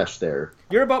mesh there.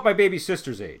 You're about my baby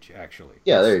sister's age, actually.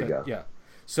 Yeah, there you go. Yeah,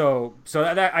 so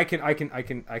that I can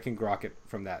grok it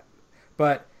from that,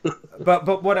 but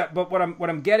what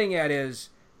I'm getting at is,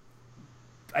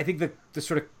 I think the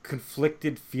sort of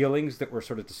conflicted feelings that we're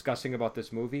sort of discussing about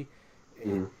this movie,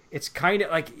 it's kind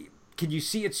of like, can you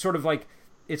see? It's sort of like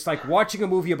it's like watching a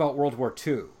movie about World War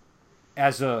II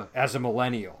as a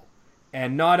millennial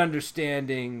and not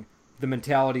understanding the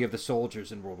mentality of the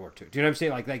soldiers in World War II. Do you know what I'm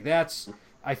saying? Like that's,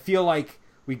 I feel like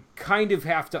we kind of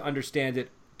have to understand it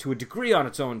to a degree on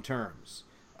its own terms.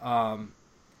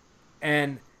 And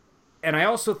I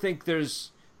also think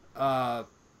there's, I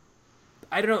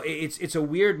don't know, it's a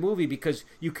weird movie because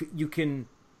you can,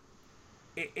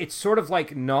 it's sort of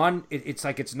like it's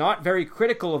like it's not very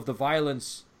critical of the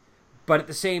violence, but at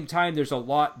the same time there's a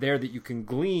lot there that you can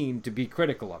glean to be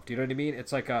critical of. Do you know what I mean?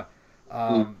 It's like a,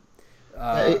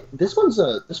 this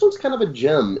one's kind of a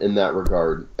gem in that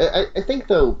regard. I think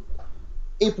though,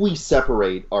 if we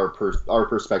separate our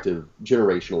perspective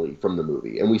generationally from the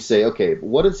movie and we say, okay,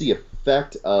 what is the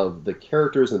effect of the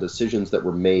characters and decisions that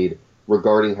were made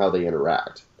regarding how they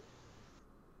interact?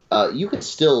 You could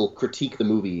still critique the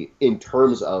movie in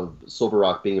terms of Silver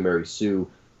Rock being a Mary Sue,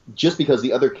 just because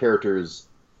the other characters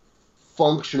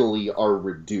functionally are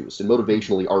reduced and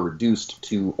motivationally are reduced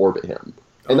to orbit him,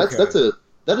 and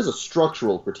that is a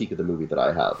structural critique of the movie that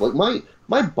I have. Like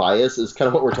my bias is kind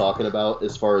of what we're talking about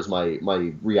as far as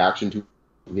my reaction to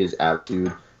his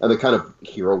attitude and the kind of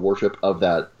hero worship of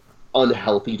that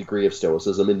unhealthy degree of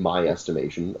stoicism in my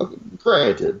estimation.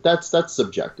 Granted, that's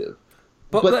subjective.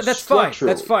 But that's fine.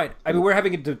 That's fine. I mean, we're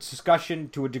having a discussion,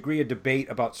 to a degree, a debate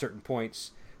about certain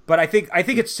points. But I think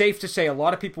it's safe to say a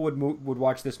lot of people would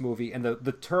watch this movie, and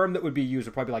the term that would be used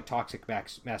would probably be like toxic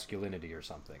masculinity or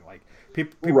something. Like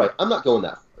people, right? I'm not going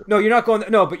that far. No, you're not going.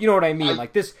 No, but you know what I mean.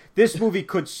 Like this movie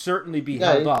could certainly be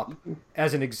held up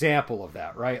as an example of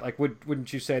that, right? Like,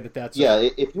 wouldn't you say that that's? Yeah,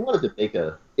 if you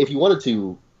wanted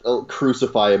to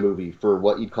crucify a movie for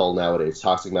what you'd call nowadays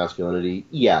toxic masculinity,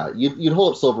 yeah, you'd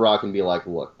hold up Silver Rock and be like,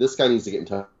 look, this guy needs to get in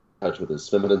touch with his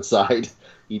feminine side.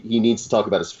 He needs to talk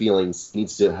about his feelings,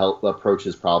 needs to help approach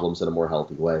his problems in a more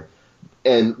healthy way.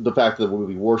 And the fact that the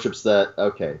movie worships that,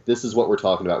 okay, this is what we're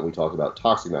talking about when we talk about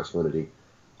toxic masculinity.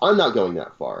 I'm not going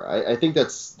that far. I think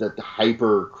that's that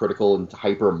hyper-critical and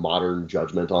hyper-modern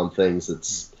judgment on things.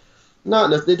 It's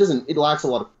not, it lacks a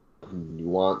lot of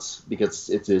nuance because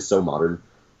it is so modern.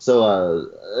 So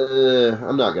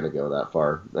I'm not going to go that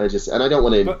far. I don't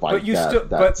want to invite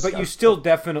but you still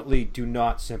definitely do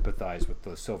not sympathize with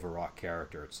the Silver Rock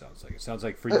character. It sounds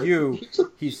like for you,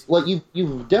 he's well.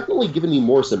 You've definitely given me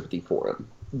more sympathy for him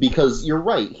because you're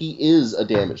right. He is a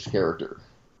damaged character.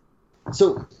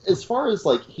 So as far as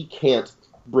like he can't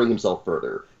bring himself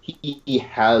further, he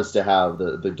has to have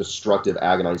the destructive,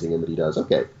 agonizing in that he does.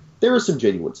 Okay, there is some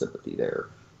genuine sympathy there.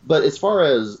 But as far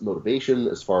as motivation,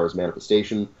 as far as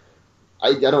manifestation,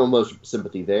 I don't have much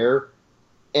sympathy there.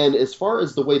 And as far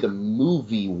as the way the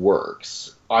movie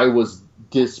works, I was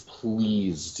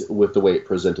displeased with the way it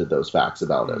presented those facts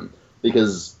about him.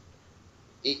 Because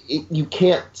you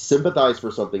can't sympathize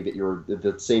for something that you're at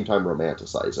the same time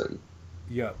romanticizing.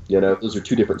 Yeah. You know, those are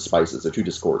two different spices. They're too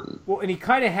discordant. Well, and he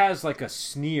kind of has like a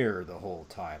sneer the whole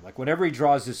time. Like whenever he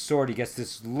draws his sword, he gets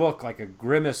this look like a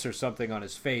grimace or something on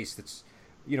his face that's,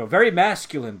 you know, very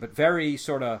masculine, but very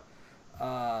sort of,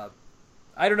 I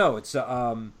don't know. It's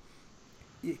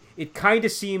it kind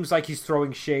of seems like he's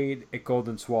throwing shade at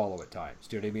Golden Swallow at times.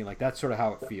 Do you know what I mean? Like that's sort of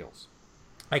how it feels.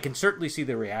 I can certainly see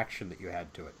the reaction that you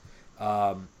had to it,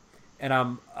 and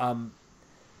I'm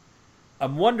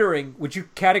wondering, would you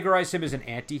categorize him as an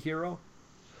anti-hero?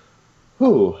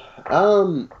 Who?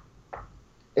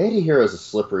 Anti-hero is a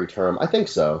slippery term. I think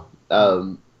so.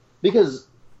 Because,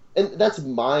 and that's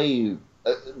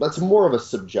more of a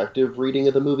subjective reading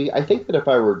of the movie. I think that if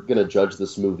I were going to judge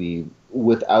this movie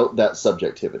without that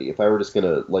subjectivity, if I were just going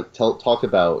to like talk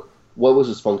about what was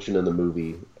his function in the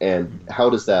movie and how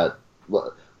does that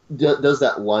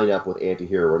line up with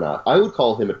anti-hero or not, I would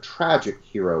call him a tragic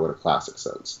hero in a classic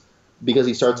sense, because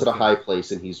he starts at a high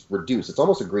place and he's reduced. It's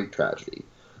almost a Greek tragedy.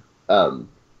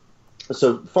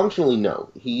 So functionally, no,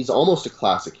 he's almost a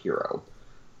classic hero.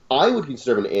 I would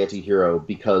consider him an anti-hero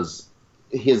because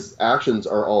his actions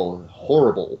are all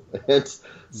horrible and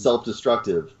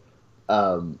self-destructive.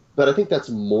 But I think that's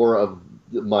more of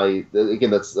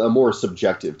that's a more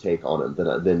subjective take on him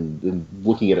than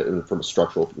looking at it from a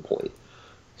structural viewpoint.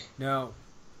 Now,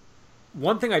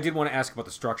 one thing I did want to ask about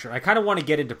the structure, I kind of want to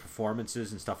get into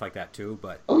performances and stuff like that too,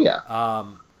 but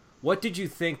what did you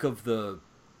think of the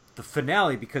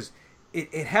finale? Because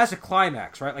it has a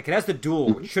climax, right? Like, it has the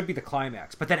duel, which should be the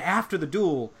climax. But then after the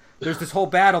duel, there's this whole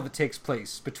battle that takes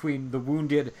place between the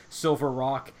wounded Silver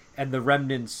Rock and the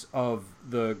remnants of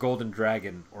the Golden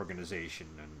Dragon organization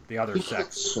and the other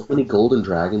sects. So many Golden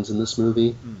Dragons in this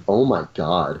movie. Oh my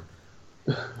god.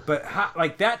 But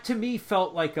that to me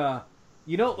felt like a...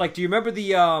 You know, like, do you remember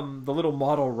the little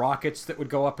model rockets that would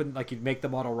go up and, like, you'd make the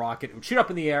model rocket, it would shoot up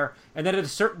in the air, and then at a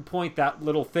certain point that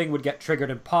little thing would get triggered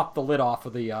and pop the lid off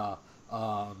of the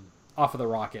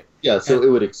rocket. Yeah, so it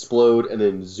would explode and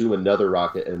then zoom another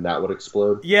rocket and that would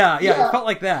explode. Yeah, it felt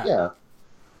like that. Yeah.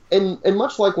 And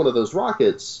much like one of those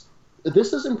rockets,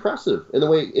 this is impressive in the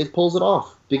way it pulls it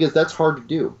off, because that's hard to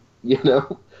do, you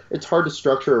know? It's hard to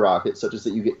structure a rocket such as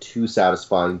that you get two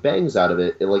satisfying bangs out of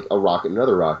it, and like a rocket and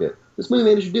another rocket. This movie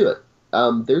managed to do it.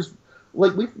 There's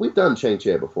like we've done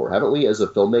Shang-Chi before, haven't we? As a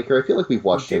filmmaker, I feel like we've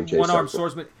watched Shang-Chi. One-Armed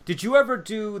Swordsman. Did you ever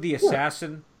do The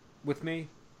Assassin with me?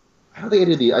 I don't think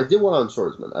I did I did One-Armed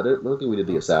Swordsman. I don't think we did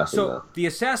The Assassin. So though. The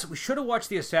Assassin, we should have watched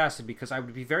The Assassin because I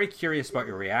would be very curious about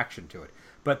your reaction to it.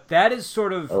 But that is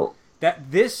sort of that.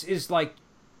 This is like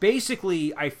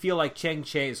basically, I feel like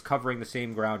Shang-Chi is covering the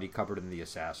same ground he covered in The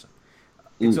Assassin.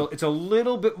 It's a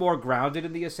little bit more grounded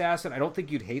in The Assassin. I don't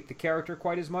think you'd hate the character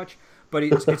quite as much, but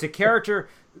it's a character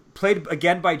played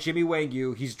again by Jimmy Wang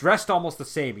Yu. He's dressed almost the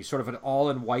same. He's sort of an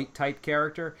all-in-white type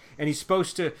character, and he's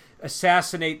supposed to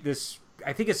assassinate this.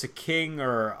 I think it's a king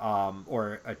or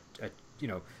a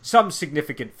some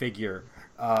significant figure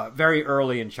very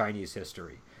early in Chinese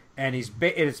history, and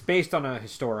it's based on a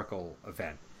historical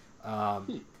event.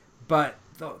 But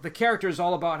the character is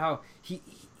all about how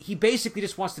he basically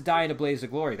just wants to die in a blaze of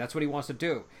glory. That's what he wants to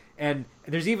do. And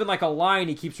there's even like a line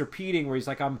he keeps repeating where he's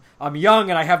like, I'm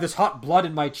young and I have this hot blood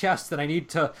in my chest and I need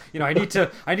to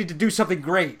do something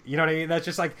great. You know what I mean? That's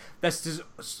just like, that's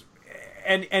just,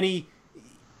 and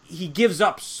he gives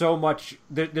up so much.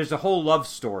 There's a whole love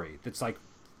story that's like,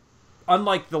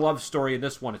 unlike the love story in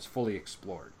this one, it's fully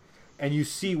explored. And you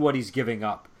see what he's giving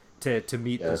up to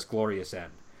meet this glorious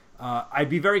end. I'd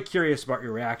be very curious about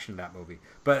your reaction to that movie.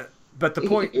 But the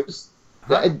point...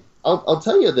 I'll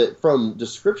tell you that from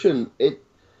description, it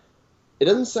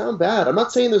doesn't sound bad. I'm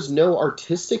not saying there's no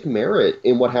artistic merit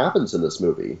in what happens in this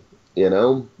movie. You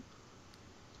know,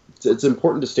 it's an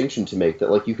important distinction to make,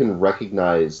 that like you can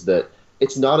recognize that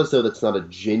it's not as though that's not a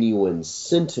genuine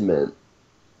sentiment.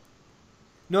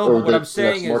 No, but what I'm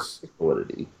saying is,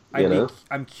 validity,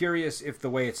 I'm curious if the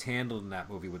way it's handled in that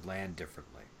movie would land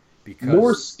differently. Because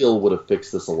more skill would have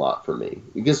fixed this a lot for me.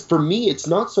 Because for me, it's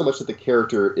not so much that the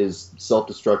character is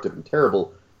self-destructive and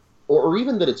terrible, or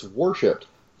even that it's worshipped.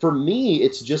 For me,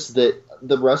 it's just that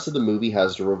the rest of the movie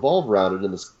has to revolve around it in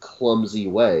this clumsy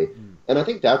way. And I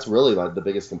think that's really the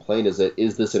biggest complaint, is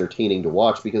this entertaining to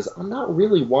watch? Because I'm not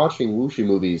really watching wuxia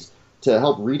movies to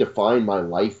help redefine my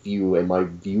life view and my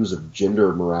views of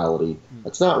gender morality.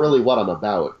 That's not really what I'm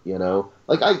about, you know?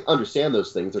 Like, I understand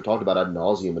those things. They're talked about ad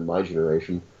nauseum in my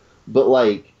generation. But,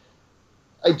 like,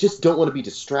 I just don't want to be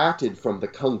distracted from the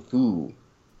kung fu.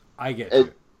 I get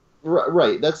you.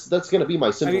 Right. That's going to be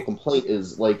my simple complaint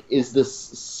is, like, is this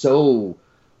so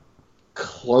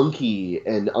clunky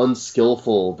and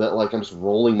unskillful that, like, I'm just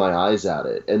rolling my eyes at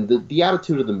it? And the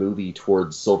attitude of the movie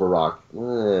towards Silver Rock,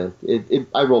 I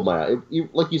rolled my eye.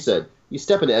 Like you said, you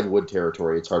step into Ed Wood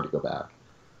territory, it's hard to go back.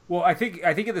 Well, I think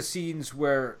of the scenes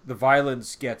where the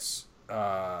violence gets...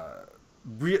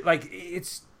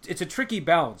 It's a tricky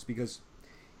balance, because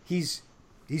he's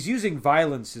using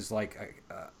violence as like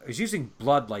he's using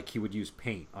blood like he would use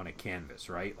paint on a canvas,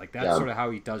 right? Like that's sort of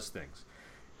how he does things.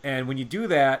 And when you do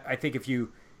that, I think if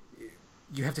you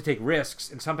have to take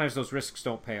risks, and sometimes those risks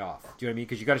don't pay off. Do you know what I mean?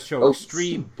 Because you got to show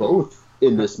extreme both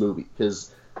in this movie.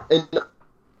 Because and get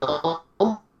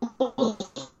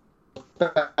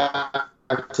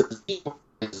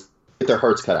their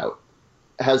hearts cut out.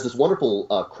 It has this wonderful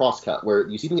cross cut where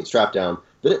you see them get strapped down,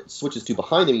 then it switches to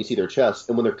behind them and you see their chest,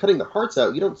 and when they're cutting their hearts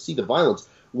out, you don't see the violence.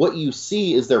 What you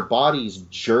see is their bodies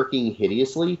jerking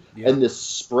hideously, and this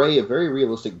spray of very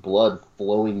realistic blood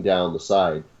flowing down the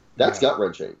side. That's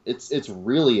gut-wrenching. It's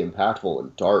really impactful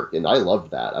and dark, and I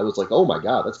loved that. I was like, oh my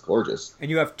god, that's gorgeous.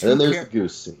 And you have and then there's the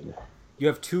goose scene. You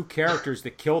have two characters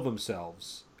that kill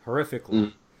themselves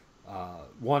horrifically.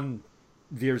 One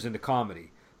veers into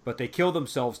comedy, but they kill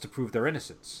themselves to prove their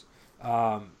innocence. You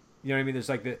know what I mean? There's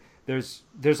like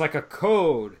there's like a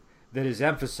code that is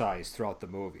emphasized throughout the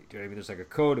movie. Do you know what I mean? There's like a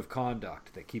code of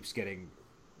conduct that keeps getting,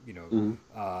 and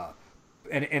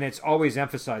it's always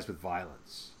emphasized with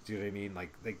violence. Do you know what I mean?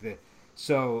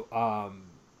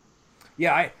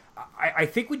 I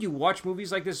think when you watch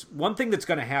movies like this, one thing that's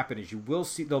going to happen is you will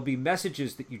see there'll be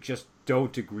messages that you just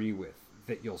don't agree with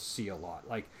that you'll see a lot.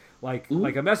 Like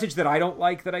a message that I don't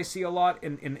like that I see a lot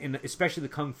in especially the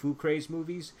Kung Fu craze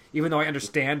movies, even though I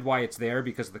understand why it's there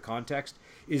because of the context,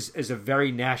 is a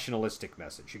very nationalistic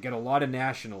message. You get a lot of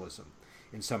nationalism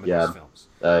in some of these films.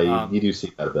 You do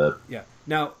see that a bit. Yeah.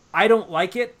 Now, I don't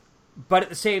like it, but at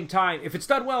the same time, if it's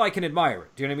done well, I can admire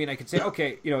it. Do you know what I mean? I can say,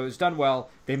 okay, it was done well.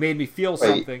 They made me feel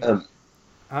something.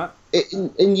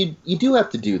 And you do have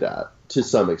to do that to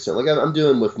some extent. Like I'm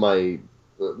doing with my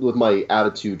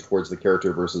attitude towards the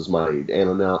character versus my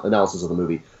analysis of the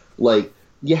movie. Like,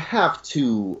 you have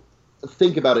to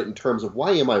think about it in terms of,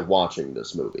 why am I watching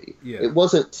this movie? Yeah. It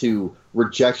wasn't to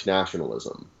reject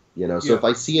nationalism, So if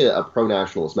I see a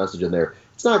pro-nationalist message in there,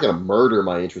 it's not going to murder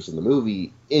my interest in the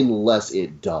movie unless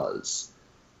it does.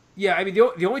 Yeah, I mean,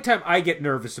 the only time I get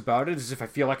nervous about it is if I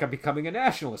feel like I'm becoming a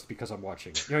nationalist because I'm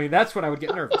watching it. That's when I would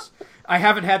get nervous. I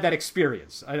haven't had that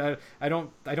experience. I don't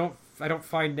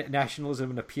find nationalism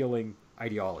an appealing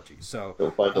ideology. So I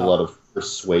don't find a lot of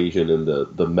persuasion in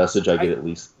the message I get, at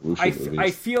least. I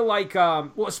feel like,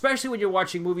 especially when you're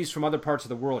watching movies from other parts of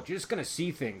the world, you're just going to see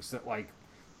things that, like,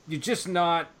 you're just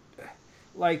not,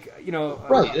 like,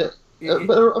 right.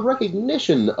 But a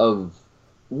recognition of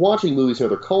watching movies from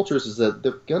other cultures is that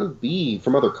they're going to be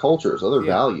from other cultures, other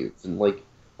values. And, like,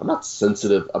 I'm not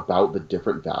sensitive about the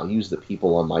different values that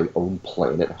people on my own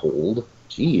planet hold.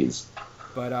 Jeez.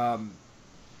 But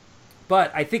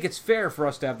I think it's fair for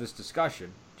us to have this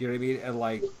discussion. Do you know what I mean? And,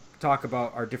 like, talk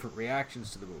about our different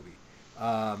reactions to the movie.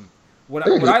 What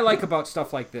I like about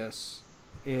stuff like this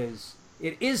is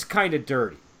it is kind of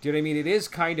dirty. Do you know what I mean? It is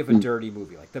kind of a dirty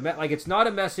movie. Like it's not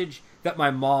a message that my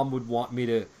mom would want me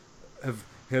to have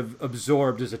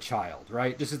absorbed as a child,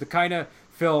 right? This is the kind of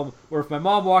film where if my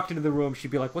mom walked into the room,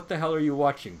 she'd be like, "What the hell are you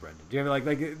watching, Brendan?" Do you know what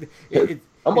I mean?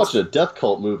 I'm watching a death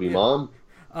cult movie, Mom.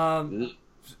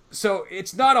 So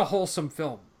it's not a wholesome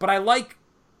film, but I like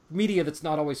media that's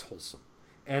not always wholesome,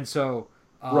 and so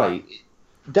right.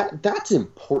 That's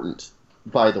important.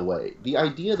 By the way, the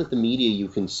idea that the media you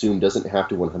consume doesn't have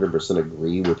to 100%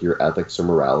 agree with your ethics or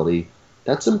morality,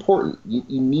 that's important.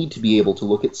 You need to be able to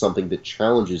look at something that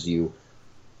challenges you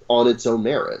on its own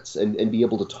merits and be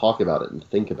able to talk about it and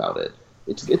think about it.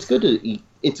 It's good to eat.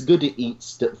 It's good to eat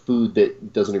food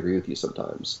that doesn't agree with you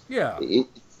sometimes. Yeah.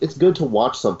 It's good to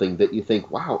watch something that you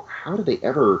think, wow, how did they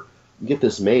ever get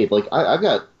this made? Like, I've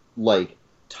got, like,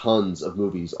 tons of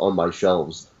movies on my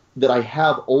shelves that I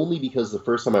have only because the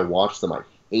first time I watched them, I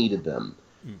hated them.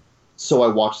 So I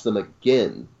watched them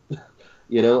again,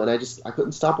 and I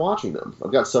couldn't stop watching them.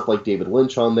 I've got stuff like David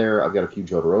Lynch on there. I've got a few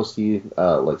Jodorowsky,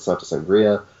 like Santa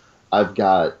Sangria. I've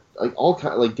got, like, all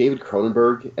kind, like David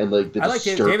Cronenberg and, like, I like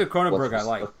David Cronenberg. I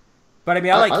like, but I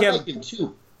mean, I like him. I like him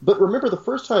too. But remember, the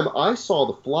first time I saw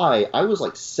The Fly, I was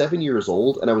like 7 years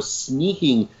old, and I was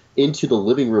sneaking into the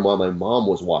living room while my mom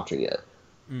was watching it.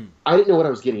 I didn't know what I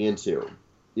was getting into.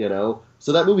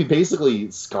 So that movie basically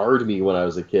scarred me when I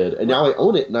was a kid, and now I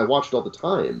own it and I watch it all the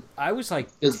time. I was like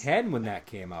 10 when that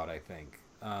came out, I think.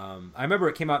 I remember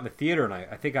it came out in the theater, and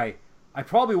I think I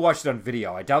probably watched it on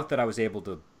video. I doubt that I was able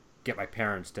to get my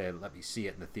parents to let me see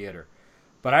it in the theater,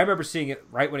 but I remember seeing it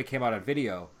right when it came out on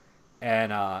video,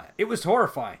 and it was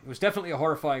horrifying. It was definitely a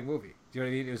horrifying movie. Do you know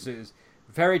what I mean? It was a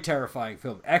very terrifying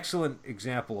film. Excellent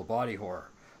example of body horror.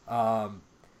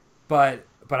 But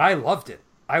I loved it.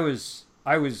 I was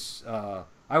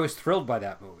thrilled by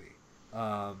that movie.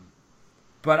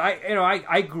 But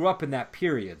I grew up in that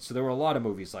period, so there were a lot of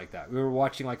movies like that. We were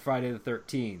watching like Friday the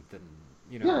 13th, and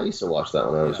Yeah, I used to watch that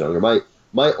when I was younger.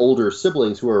 my older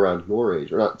siblings who were around your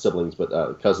age, or not siblings,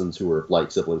 but cousins who were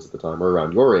like siblings at the time, were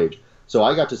around your age. So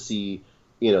I got to see,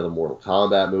 the Mortal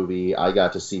Kombat movie. I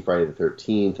got to see Friday the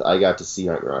 13th. I got to see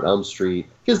Nightmare on Elm Street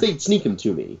because they'd sneak them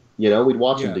to me. We'd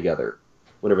watch them together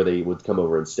whenever they would come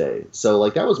over and stay. So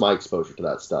like that was my exposure to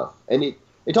that stuff, and it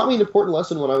taught me an important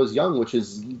lesson when I was young, which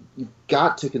is you've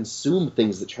got to consume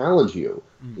things that challenge you.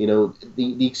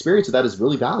 The experience of that is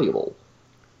really valuable.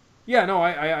 Yeah, no,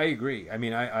 I agree. I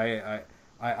mean, I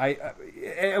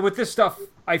with this stuff,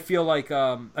 I feel like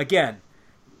again,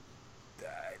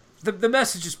 the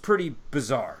message is pretty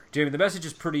bizarre, Jamie. The message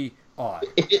is pretty odd.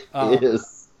 It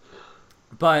is,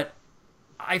 but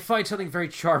I find something very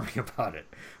charming about it,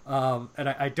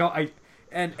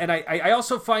 and I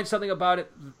also find something about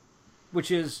it,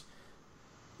 which is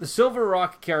the Silver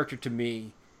Rock character to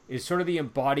me is sort of the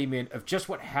embodiment of just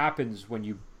what happens when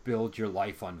you build your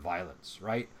life on violence,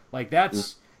 right? Like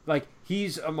that's like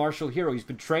he's a martial hero. He's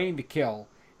been trained to kill,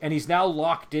 and he's now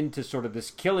locked into sort of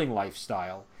this killing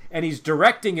lifestyle, and he's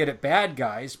directing it at bad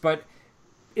guys, but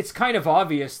it's kind of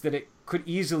obvious that it could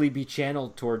easily be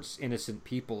channeled towards innocent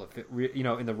people if it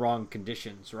in the wrong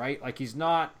conditions, right? Like he's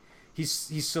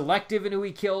selective in who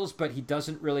he kills, but he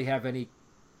doesn't really have any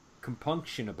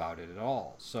compunction about it at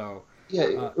all. So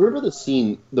remember the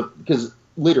scene because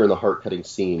later in the heart cutting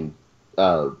scene,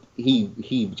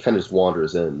 he kind of just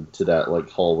wanders into that like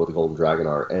hall where the golden dragon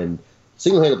are and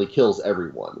single-handedly kills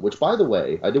everyone, which by the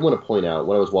way I did want to point out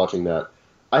when I was watching that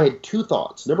I had two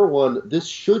thoughts. Number one, this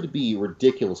should be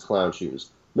ridiculous clown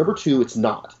shoes. Number two, it's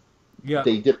not.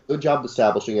 They did a good job of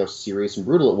establishing how serious and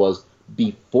brutal it was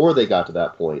before they got to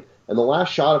that point, and the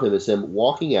last shot of him is him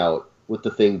walking out with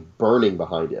the thing burning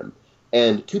behind him,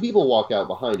 and two people walk out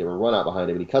behind him or run out behind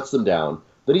him and he cuts them down.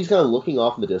 Then he's kind of looking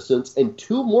off in the distance, and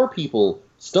two more people,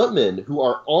 stuntmen, who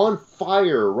are on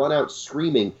fire, run out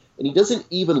screaming, and he doesn't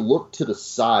even look to the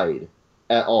side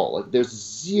at all. Like, there's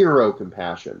zero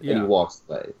compassion, and he walks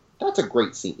away. That's a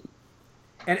great scene.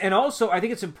 And also, I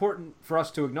think it's important for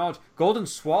us to acknowledge Golden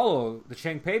Swallow, the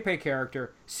Cheng Pei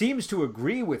character, seems to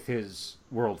agree with his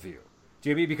worldview.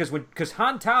 JB, because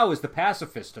Han Tao is the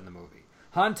pacifist in the movie.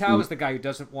 Han Tao is the guy who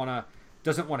doesn't want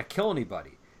to kill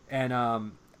anybody, and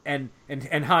Han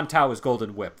Tao is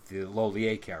Golden Whip, the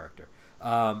Lolier character.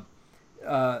 But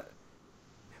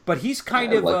he's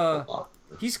kind of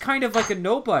he's kind of like a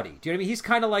nobody. Do you know what I mean? He's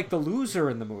kind of like the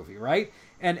loser in the movie, right?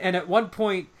 And at one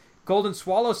point, Golden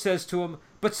Swallow says to him,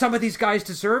 "But some of these guys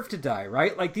deserve to die,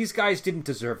 right? Like these guys didn't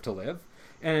deserve to live."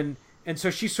 And so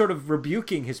she's sort of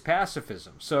rebuking his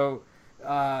pacifism. So,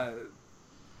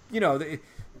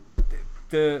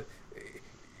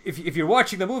 if you're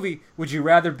watching the movie, who would you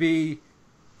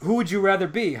rather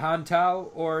be, Han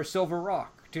Tao or Silver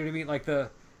Rock? Do you know what I mean? Like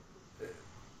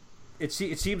it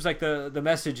seems like the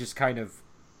message is kind of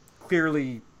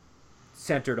clearly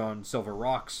centered on Silver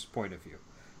Rock's point of view,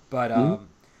 but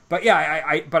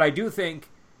I do think.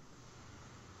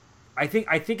 I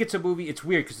think it's a movie. It's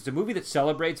weird because it's a movie that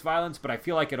celebrates violence, but I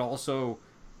feel like it also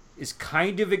is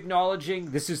kind of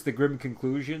acknowledging this is the grim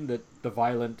conclusion that the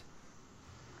violent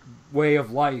way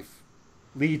of life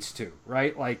leads to,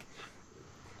 right? Like,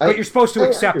 but you're supposed to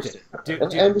accept it.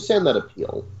 I understand that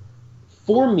appeal.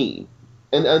 For me,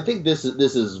 and I think this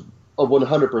is a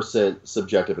 100%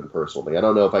 subjective and personal thing. I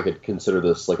don't know if I could consider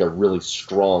this like a really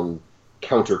strong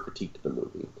counter critique to the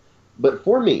movie, but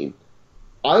for me,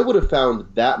 I would have found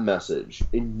that message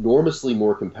enormously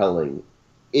more compelling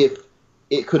if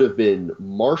it could have been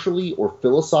martially or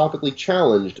philosophically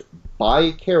challenged by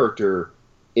a character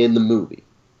in the movie.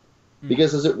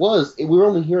 Because as it was, we were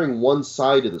only hearing one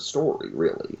side of the story,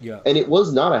 really. Yeah. And it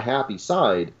was not a happy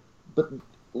side, but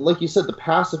like you said, the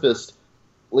pacifist,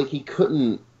 like he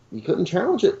couldn't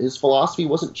challenge it. His philosophy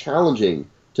wasn't challenging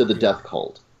to the death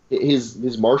cult.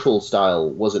 His martial style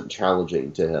wasn't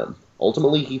challenging to him.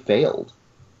 Ultimately, he failed.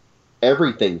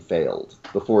 Everything failed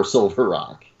before Silver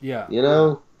Rock. Yeah.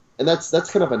 And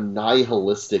that's kind of a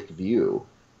nihilistic view,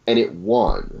 and it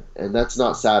won, and that's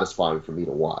not satisfying for me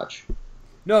to watch.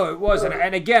 No, it was,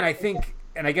 and again, I think,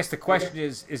 and I guess the question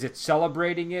is it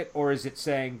celebrating it, or is it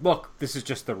saying, look, this is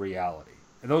just the reality?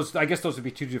 And I guess those would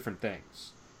be two different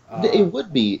things. It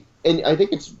would be, and I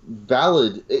think it's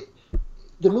valid.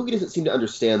 The movie doesn't seem to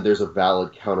understand there's a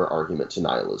valid counter-argument to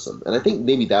nihilism, and I think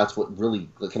maybe that's what really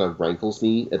kind of rankles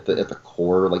me at the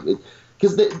core, like,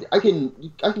 because I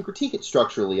can critique it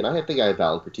structurally, and I think I have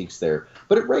valid critiques there,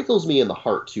 but it rankles me in the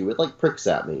heart too. It like pricks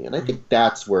at me, and I think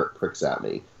that's where it pricks at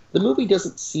me. The movie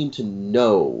doesn't seem to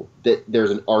know that there's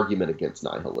an argument against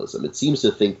nihilism. It seems to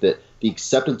think that the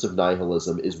acceptance of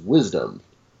nihilism is wisdom,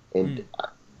 and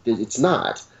it's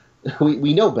not.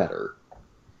 We know better.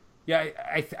 Yeah,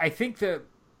 I think that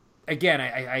again,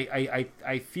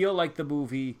 I feel like the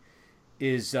movie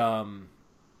is how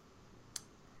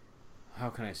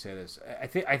can I say this? I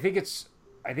think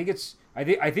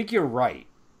you're right.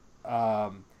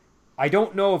 I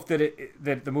don't know if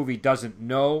that the movie doesn't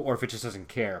know or if it just doesn't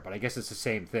care, but I guess it's the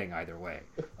same thing either way.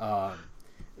 Right.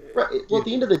 Well, at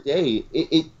the end of the day,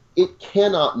 it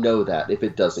cannot know that if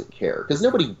it doesn't care, because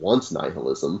nobody wants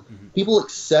nihilism. Mm-hmm. People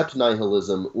accept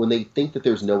nihilism when they think that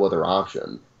there's no other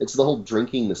option. It's the whole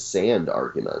drinking the sand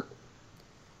argument.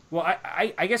 Well,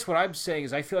 I guess what I'm saying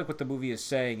is I feel like what the movie is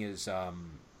saying is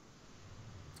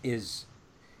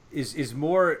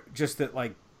more just that,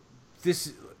 like,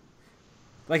 this,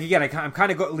 like, again, I'm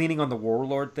kind of leaning on the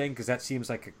warlord thing because that seems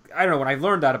like I don't know, when I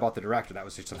learned that about the director, that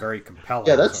was just a very compelling.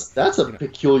 Yeah, that's a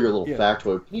peculiar little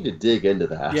factoid. We need to dig into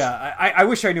that. Yeah, I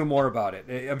wish I knew more about it.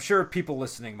 I'm sure people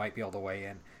listening might be able to weigh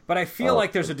in, but I feel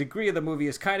like there's a degree of the movie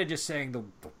is kind of just saying the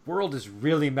world is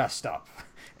really messed up.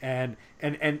 And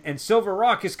Silver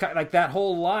Rock is kind of like that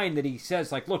whole line that he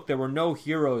says, like, look, there were no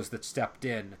heroes that stepped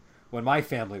in when my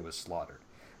family was slaughtered.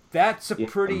 That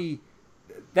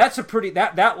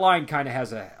line kind of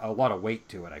has a lot of weight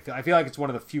to it. I feel like it's one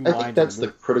of the few lines. I think that's the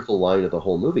critical line of the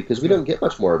whole movie, because we don't get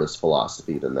much more of his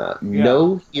philosophy than that. Yeah.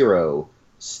 No hero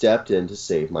stepped in to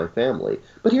save my family.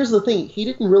 But here's the thing, he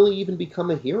didn't really even become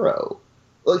a hero.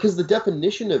 Because the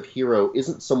definition of hero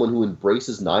isn't someone who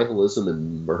embraces nihilism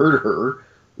and murder,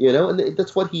 and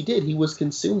that's what he did. He was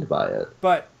consumed by it.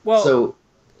 But what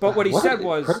he said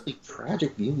was... What an incredibly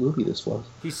tragic movie this was.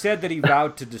 He said that he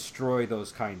vowed to destroy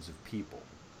those kinds of people.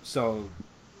 So,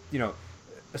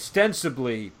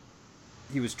 ostensibly,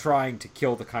 he was trying to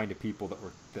kill the kind of people that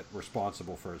were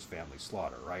responsible for his family's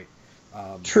slaughter, right?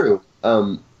 True.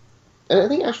 And I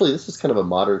think, actually, this is kind of a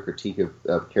modern critique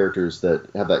of characters that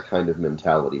have that kind of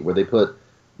mentality, where they put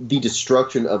the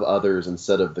destruction of others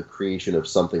instead of the creation of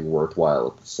something worthwhile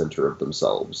at the center of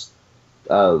themselves.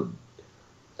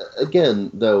 Again,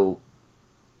 though,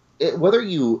 whether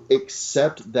you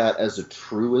accept that as a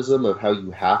truism of how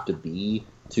you have to be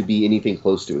anything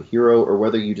close to a hero, or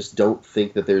whether you just don't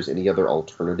think that there's any other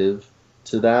alternative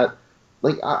to that,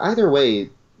 like, either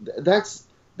way, that's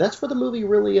where the movie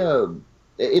really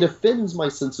it offends my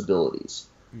sensibilities.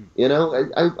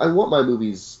 I want my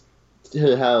movies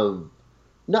to have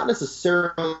not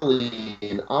necessarily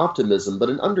an optimism, but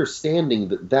an understanding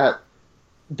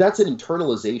that's an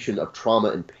internalization of trauma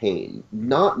and pain,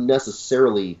 not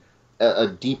necessarily a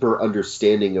deeper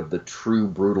understanding of the true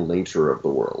brutal nature of the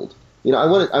world.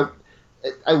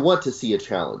 I want to see a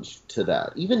challenge to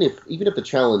that, even if the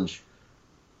challenge,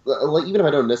 like, even if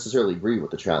I don't necessarily agree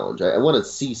with the challenge, I want to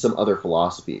see some other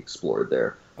philosophy explored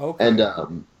there. Okay.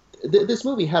 And this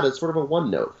movie had a sort of a one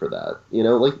note for that.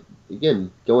 Like,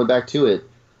 again, going back to it,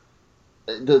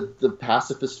 the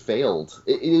pacifist failed.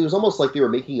 It was almost like they were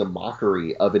making a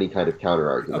mockery of any kind of counter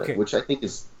argument, which I think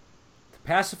is... The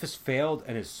pacifist failed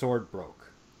and his sword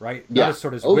broke, right? Yeah. Not his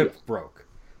sword, his whip broke.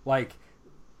 Like,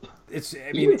 it's...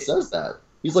 He even says that.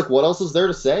 He's like, what else is there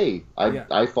to say?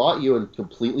 I fought you and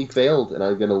completely failed, and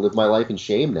I'm going to live my life in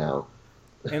shame now.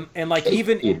 And like,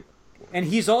 even... And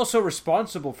he's also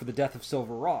responsible for the death of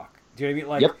Silver Rock. Do you know what I mean?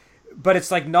 Like... Yep. But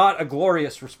it's like not a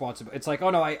glorious responsibility. It's like, oh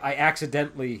no, I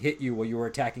accidentally hit you while you were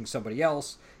attacking somebody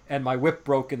else, and my whip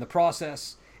broke in the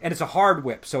process. And it's a hard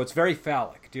whip, so it's very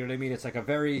phallic. Do you know what I mean? It's like a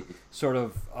very sort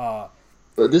of...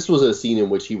 But this was a scene in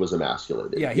which he was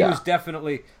emasculated. Yeah, he was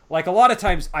definitely... Like, a lot of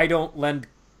times I don't lend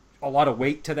a lot of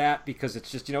weight to that because it's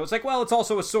just, it's like, well, it's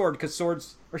also a sword because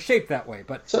swords are shaped that way.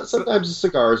 But sometimes a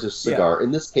cigar is a cigar. Yeah.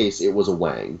 In this case, it was a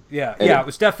wang. Yeah, it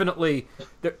was definitely...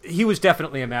 He was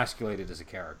definitely emasculated as a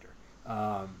character.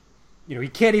 He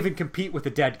can't even compete with the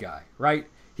dead guy, right?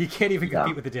 He can't even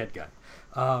compete with the dead guy.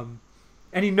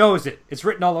 And he knows it. It's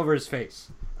written all over his face.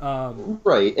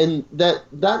 Right, and that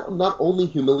not only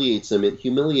humiliates him, it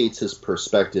humiliates his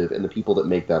perspective and the people that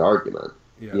make that argument.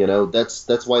 Yeah.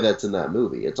 That's why that's in that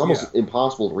movie. It's almost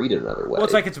impossible to read it another way. Well,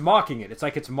 it's like it's mocking it. It's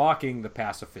like it's mocking the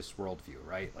pacifist worldview,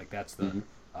 right? Like that's the...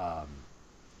 Mm-hmm.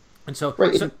 And so...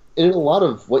 Right, in a lot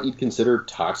of what you'd consider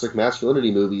toxic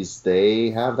masculinity movies, they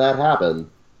have that happen.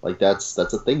 Like, that's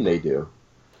a thing they do.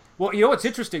 Well, what's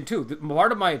interesting, too?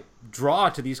 Part of my draw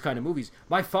to these kind of movies,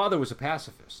 my father was a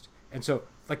pacifist. And so,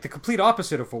 like, the complete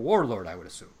opposite of a warlord, I would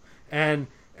assume. And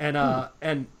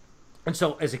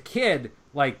so, as a kid,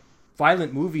 like,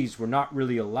 violent movies were not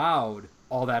really allowed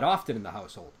all that often in the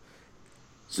household.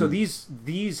 So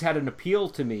these had an appeal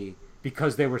to me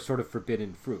because they were sort of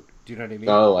forbidden fruit. Do you know what I mean?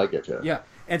 Oh, I get you. Yeah.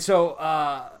 And so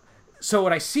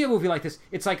when I see a movie like this,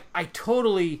 it's like I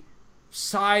totally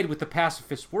side with the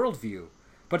pacifist worldview,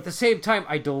 but at the same time,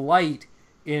 I delight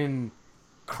in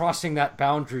crossing that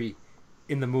boundary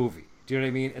in the movie. Do you know what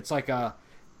I mean?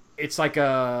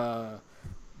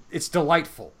 It's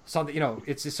delightful. Something,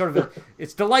 it's sort of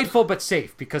it's delightful but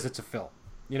safe because it's a film.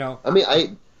 I mean,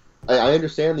 I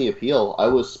understand the appeal. I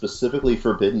was specifically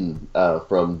forbidden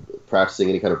from practicing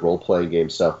any kind of role-playing game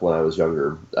stuff when I was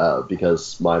younger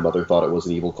because my mother thought it was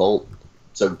an evil cult.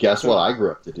 So guess what I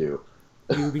grew up to do?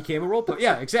 You became a role player.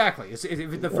 Yeah, exactly.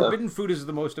 The forbidden fruit is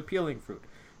the most appealing fruit,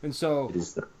 and so it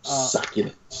is the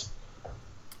succulent.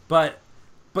 But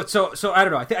so I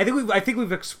don't know. I think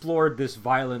we've explored this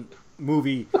violent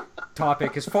movie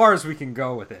topic as far as we can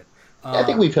go with it. I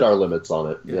think we've hit our limits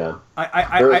on it. Yeah,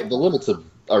 the limits of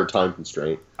our time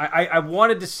constraint. I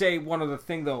wanted to say one other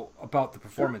thing though about the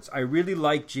performance. I really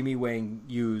like Jimmy Wang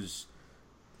Yu's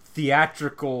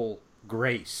theatrical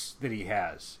grace that he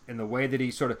has in the way that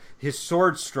he sort of his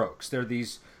sword strokes. They're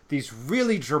these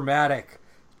really dramatic,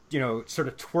 sort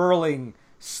of twirling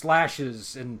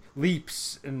slashes and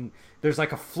leaps, and there's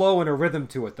like a flow and a rhythm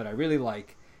to it that I really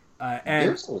like. And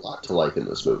there's a lot to like in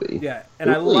this movie. Yeah, and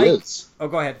I really like. Is. Oh,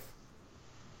 go ahead.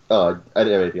 Oh, I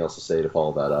didn't have anything else to say to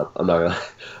follow that up. I'm not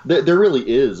gonna. There really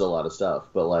is a lot of stuff,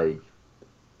 but like,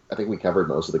 I think we covered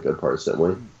most of the good parts, didn't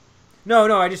we?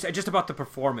 No, I just about the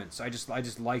performance. I just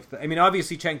like the. I mean,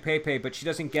 obviously Cheng Pei, but she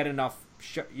doesn't get enough,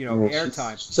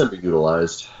 airtime. She's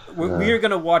underutilized. We are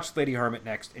gonna watch Lady Hermit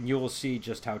next, and you will see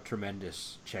just how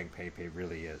tremendous Cheng Pei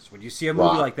really is. When you see a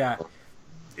movie like that,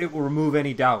 it will remove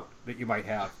any doubt that you might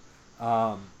have.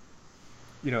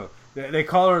 They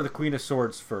call her the Queen of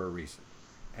Swords for a reason,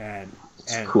 and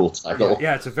a cool title.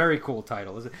 Yeah, it's a very cool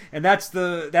title, isn't it? And that's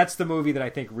the movie that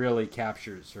I think really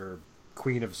captures her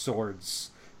Queen of Swords.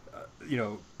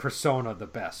 Persona the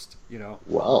best.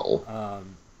 Wow.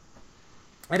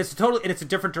 And it's a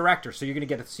different director, so you're going to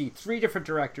get to see 3 different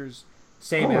directors,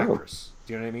 same actress.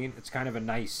 Do you know what I mean? It's kind of a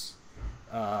nice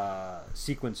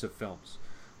sequence of films.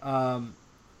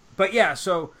 But yeah,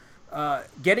 so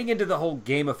getting into the whole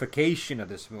gamification of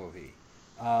this movie.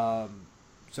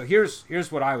 So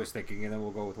here's what I was thinking, and then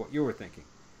we'll go with what you were thinking.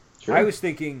 Sure. I was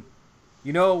thinking,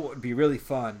 what would be really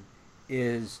fun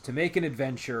is to make an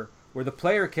adventure where the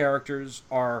player characters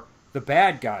are the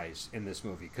bad guys in this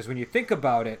movie. Because when you think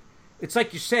about it, it's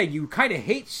like you say, you kind of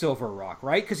hate Silver Rock,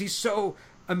 right? Because he's so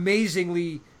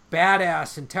amazingly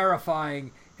badass and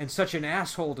terrifying and such an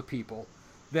asshole to people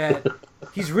that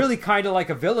he's really kind of like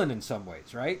a villain in some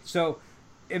ways, right? So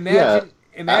imagine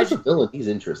as a villain, he's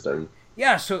interesting.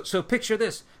 Yeah, so picture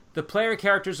this. The player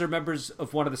characters are members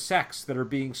of one of the sects that are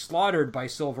being slaughtered by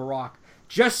Silver Rock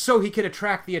just so he can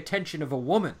attract the attention of a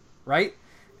woman, right?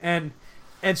 And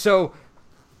so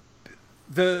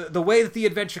the way that the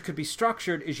adventure could be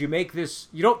structured is you make this.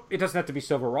 It doesn't have to be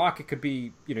Silver Rock. It could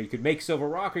be you could make Silver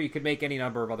Rock, or you could make any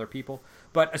number of other people.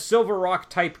 But a Silver Rock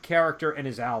type character and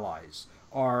his allies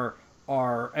are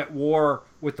at war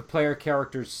with the player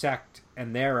character's sect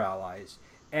and their allies.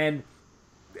 And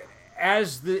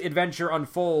as the adventure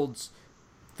unfolds,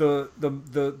 the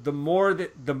more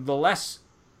that the less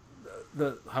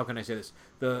the how can I say this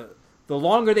the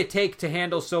longer they take to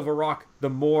handle Silver Rock, the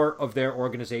more of their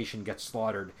organization gets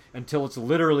slaughtered until it's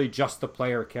literally just the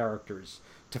player characters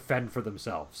to fend for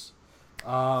themselves.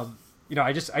 I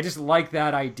just like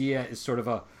that idea as sort of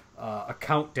a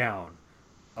countdown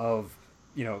of,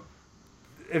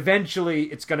 eventually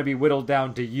it's going to be whittled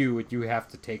down to you, and you have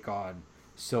to take on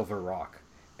Silver Rock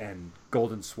and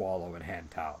Golden Swallow and Han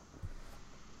Tao.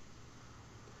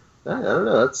 I don't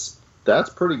know. That's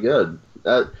pretty good.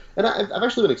 And I've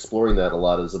actually been exploring that a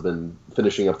lot as I've been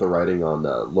finishing up the writing on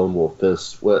Lone Wolf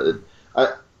Fist.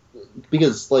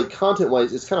 Because,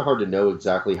 content-wise, it's kind of hard to know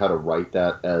exactly how to write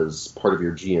that as part of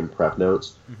your GM prep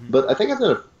notes. Mm-hmm. But I think I've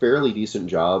done a fairly decent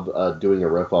job doing a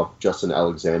riff off Justin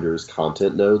Alexander's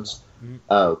content nodes.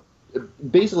 Mm-hmm.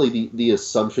 Basically, the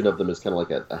assumption of them is kind of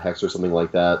like a hex or something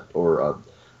like that, or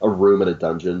a room in a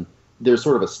dungeon. There's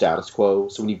sort of a status quo.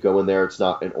 So when you go in there, it's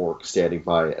not an orc standing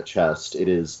by a chest. It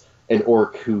is an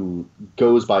orc who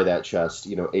goes by that chest,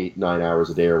 8-9 hours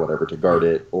a day or whatever to guard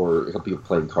it, or a couple people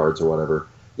playing cards or whatever.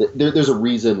 There's a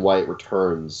reason why it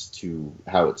returns to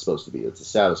how it's supposed to be. It's a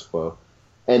status quo.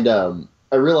 And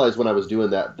I realized when I was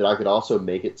doing that I could also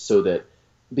make it so that,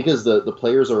 because the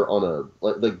players are on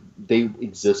they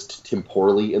exist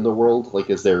temporally in the world,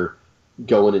 as they're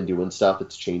going and doing stuff,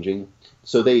 it's changing.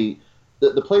 So the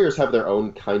players have their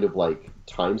own kind of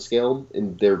time scale,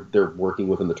 and they're working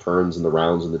within the turns and the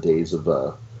rounds and the days of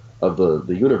the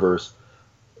universe.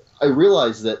 I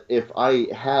realized that if I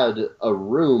had a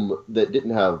room that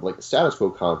didn't have status quo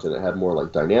content, it had more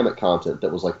dynamic content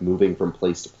that was moving from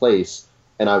place to place,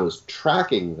 and I was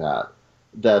tracking that,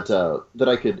 that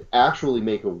I could actually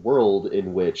make a world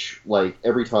in which, like,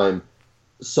 every time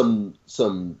some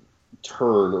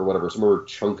turn or whatever, some other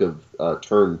chunk of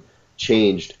turn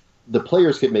changed, the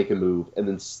players could make a move, and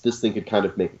then this thing could kind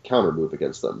of make a counter move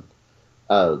against them.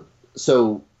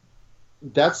 So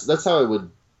that's how I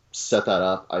would set that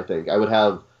up. I think I would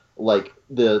have like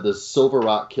the Silver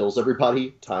Rock kills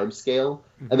everybody time scale,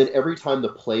 and then every time the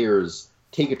players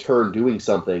take a turn doing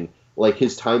something, like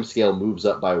his time scale moves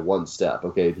up by one step.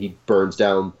 Okay, he burns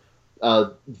down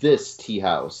this tea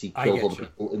house, he kills all the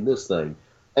people in this thing,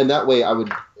 and that way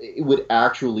it would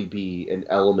actually be an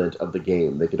element of the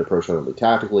game. They could approach it only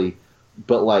tactically,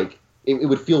 but like it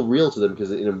would feel real to them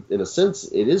because in a sense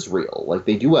it is real. Like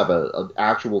they do have an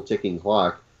actual ticking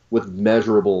clock with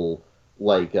measurable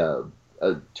like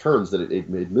turns that it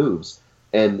moves.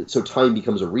 And so time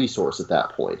becomes a resource at that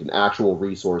point, an actual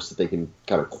resource that they can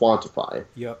kind of quantify.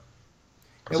 Yep.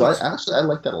 So I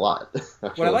like that a lot.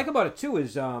 What I like about it too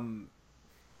is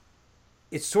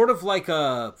it's sort of like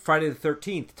a Friday the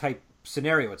 13th type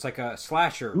scenario. It's like a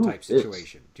slasher type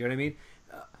situation. Do you know what I mean?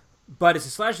 But it's a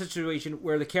slasher situation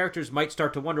where the characters might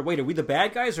start to wonder, wait, are we the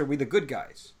bad guys or are we the good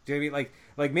guys? Do you know what I mean?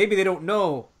 Like maybe they don't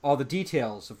know all the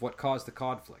details of what caused the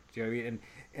conflict. Do you know what I mean?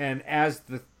 And as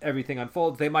everything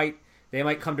unfolds, they might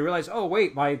come to realize, oh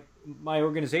wait, my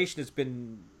organization has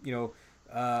been,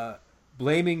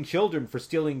 blaming children for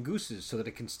stealing gooses so that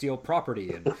it can steal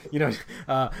property, and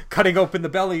cutting open the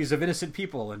bellies of innocent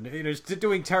people, and just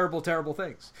doing terrible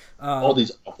things. All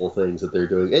these awful things that they're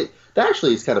doing. That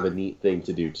actually is kind of a neat thing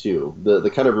to do too.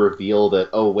 The kind of reveal that,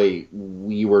 oh wait,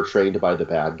 we were trained by the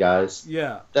bad guys.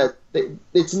 Yeah.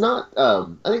 It's not. I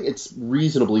think it's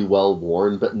reasonably well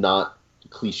worn, but not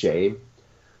cliche.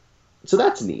 So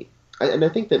that's neat. And I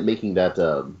think that making that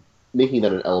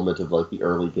an element of like the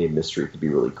early game mystery could be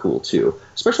really cool too,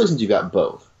 especially since you got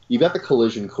both. You got the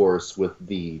collision course with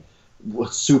the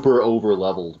super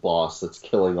over-leveled boss that's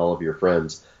killing all of your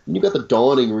friends, and you got the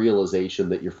dawning realization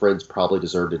that your friends probably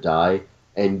deserve to die,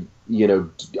 and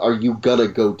are you gonna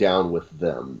go down with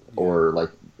them, or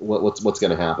like what's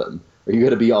gonna happen? Are you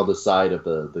gonna be on the side of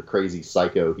the crazy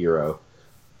psycho hero?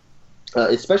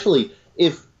 Especially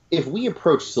if we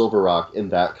approach Silver Rock in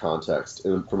that context,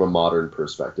 from a modern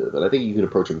perspective, and I think you can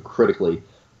approach him critically,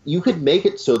 you could make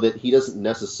it so that he doesn't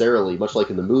necessarily, much like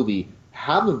in the movie,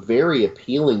 have a very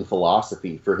appealing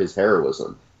philosophy for his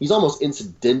heroism. He's almost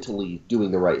incidentally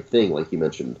doing the right thing, like you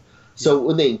mentioned. So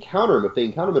when they encounter him, if they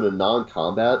encounter him in a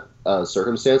non-combat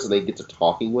circumstance and they get to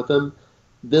talking with him,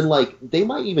 then like they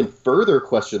might even further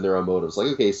question their own motives. Like,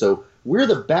 okay, so we're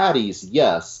the baddies,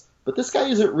 yes, but this guy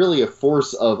isn't really a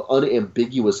force of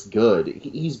unambiguous good.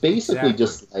 He's basically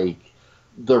just like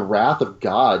the wrath of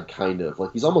God, kind of.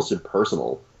 Like, he's almost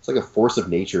impersonal. It's like a force of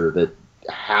nature that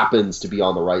happens to be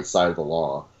on the right side of the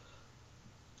law.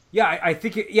 Yeah, I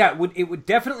think it would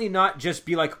definitely not just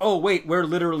be like, oh, wait, we're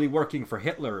literally working for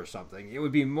Hitler or something. It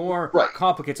would be more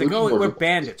complicated. It's like, oh, we're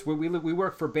bandits. We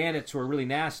work for bandits who are really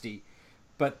nasty.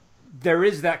 But there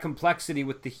is that complexity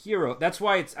with the hero. That's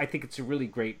why I think it's a really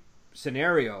great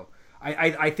scenario.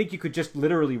 I think you could just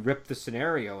literally rip the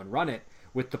scenario and run it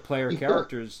with the player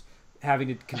characters having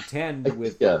to contend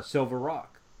with Silver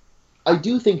Rock. I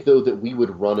do think, though, that we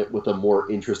would run it with a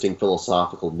more interesting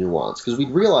philosophical nuance, because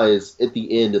we'd realize at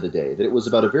the end of the day that it was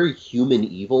about a very human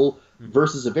evil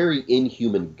versus a very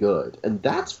inhuman good, and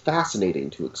that's fascinating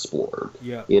to explore.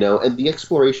 Yeah. And the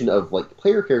exploration of like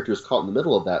player characters caught in the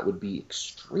middle of that would be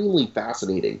extremely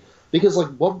fascinating. Because, like,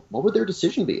 what would their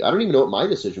decision be? I don't even know what my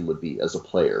decision would be as a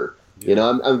player.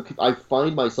 Yeah. I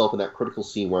find myself in that critical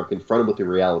scene where I'm confronted with the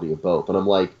reality of both. And I'm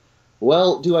like,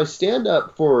 well, do I stand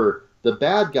up for the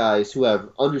bad guys who have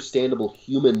understandable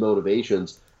human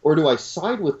motivations, or do I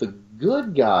side with the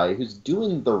good guy who's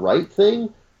doing the right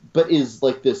thing, but is,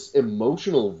 like, this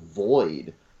emotional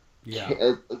void?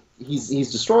 Yeah. He's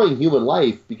destroying human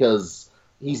life because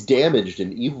he's damaged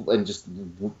and evil and just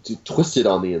twisted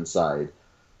on the inside.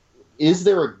 Is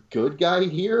there a good guy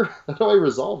here? How do I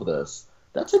resolve this?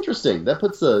 That's interesting. That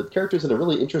puts the characters in a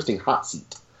really interesting hot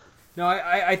seat. No,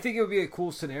 I think it would be a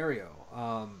cool scenario.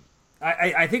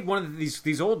 I think one of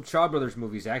these old Shaw Brothers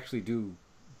movies actually do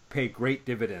pay great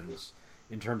dividends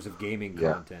in terms of gaming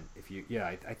content.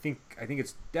 I think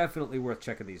it's definitely worth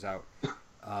checking these out.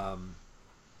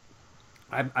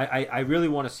 I really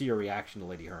want to see your reaction to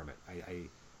Lady Hermit.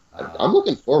 I'm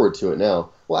looking forward to it now.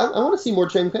 Well, I want to see more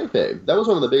Chang Pei Pei. That was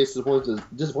one of the biggest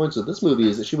disappointments of this movie,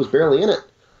 is that she was barely in it.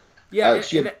 Yeah,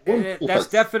 that's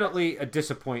definitely a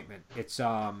disappointment. It's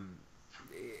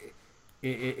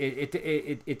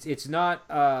it's not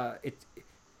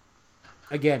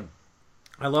again.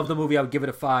 I love the movie. I would give it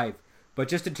a 5, But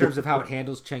just in terms of how it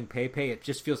handles Cheng Pei Pei, it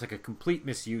just feels like a complete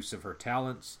misuse of her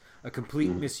talents, a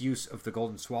complete misuse of the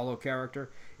Golden Swallow character.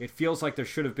 It feels like there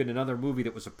should have been another movie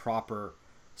that was a proper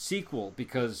sequel,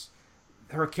 because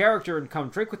her character in Come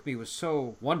Drink With Me was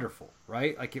so wonderful,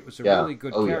 right? Like, it was a really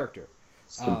good character. Yeah.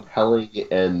 It's compelling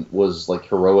and was like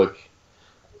heroic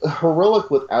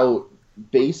without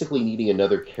basically needing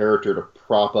another character to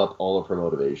prop up all of her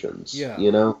motivations. Yeah.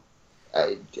 You know?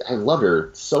 I loved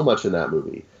her so much in that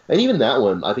movie. And even that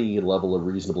one, I think you can level a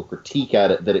reasonable critique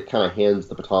at it, that it kind of hands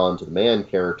the baton to the man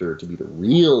character to be the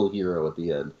real hero at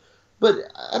the end. But,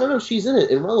 I don't know, she's in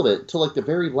it, irrelevant, till like the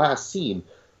very last scene.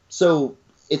 So,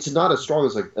 it's not as strong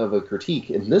as of a critique.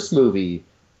 In this movie,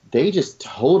 they just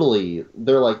totally,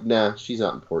 they're like, nah, she's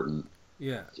not important.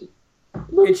 Yeah.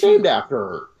 It's named after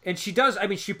her. And she does, I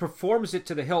mean, she performs it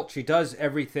to the hilt. She does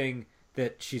everything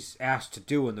that she's asked to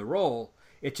do in the role.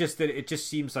 It's just that it just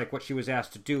seems like what she was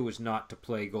asked to do was not to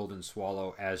play Golden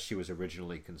Swallow as she was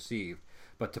originally conceived,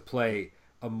 but to play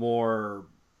a more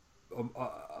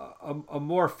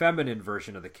feminine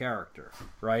version of the character,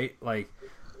 right? Like,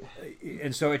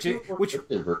 and so it just, which,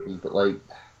 but like,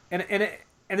 and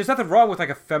there's nothing wrong with like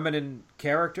a feminine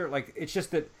character. Like, it's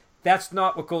just that that's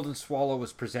not what Golden Swallow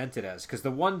was presented as. Because the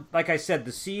one, like I said,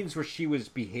 the scenes where she was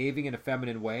behaving in a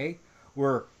feminine way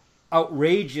were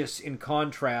outrageous in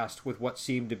contrast with what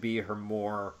seemed to be her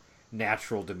more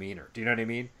natural demeanor. Do you know what I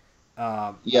mean?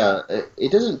 Yeah,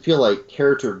 it doesn't feel like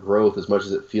character growth as much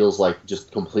as it feels like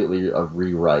just completely a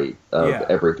rewrite of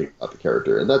everything about the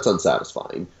character, and that's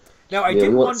unsatisfying. Now, I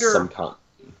did wonder.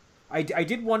 I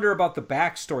did wonder about the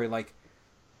backstory. Like,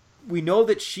 we know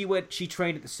that she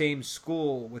trained at the same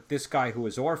school with this guy who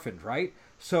was orphaned, right?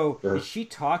 So is she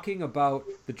talking about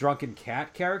the drunken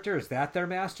cat character? Is that their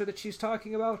master that she's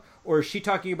talking about? Or is she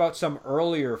talking about some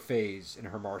earlier phase in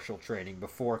her martial training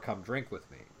before Come Drink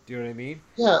With Me? Do you know what I mean?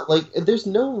 Yeah, like, there's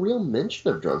no real mention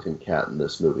of drunken cat in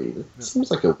this movie. It seems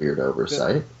like a weird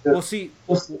oversight. Well, see,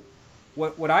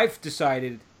 what I've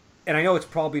decided, and I know it's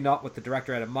probably not what the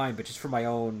director had in mind, but just for my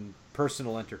own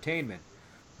personal entertainment,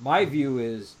 my view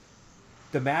is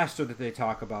the master that they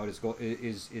talk about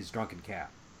is Drunken Cat.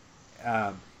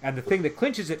 And the thing that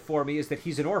clinches it for me is that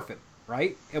he's an orphan,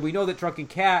 right? And we know that Drunken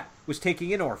Cat was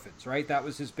taking in orphans, right? That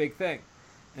was his big thing.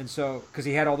 And so, because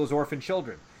he had all those orphan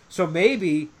children. So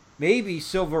maybe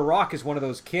Silver Rock is one of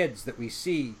those kids that we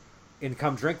see in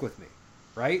Come Drink With Me,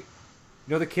 right?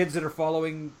 You know the kids that are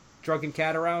following Drunken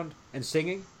Cat around and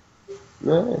singing?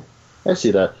 Yeah, I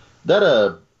see that.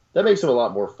 That makes him a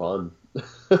lot more fun.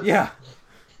 Yeah.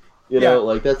 You know,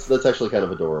 like, that's actually kind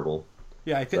of adorable.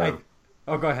 Yeah,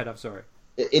 oh, go ahead. I'm sorry.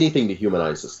 Anything to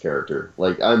humanize this character.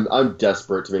 Like, I'm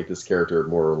desperate to make this character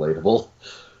more relatable.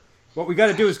 What we got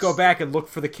to do is go back and look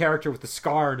for the character with the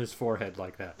scar on his forehead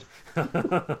like that.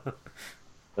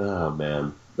 Oh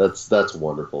man, that's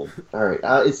wonderful. All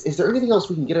right, is there anything else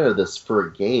we can get out of this for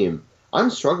a game? I'm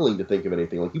struggling to think of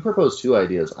anything. Like, you proposed 2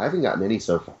 ideas. I haven't gotten any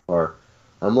so far.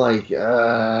 I'm like,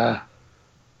 because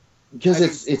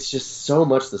it's just so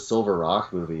much the Silver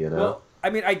Rock movie, you know. Well, I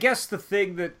mean, I guess the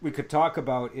thing that we could talk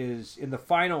about is in the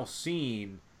final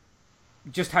scene,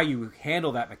 just how you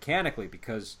handle that mechanically,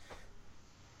 because,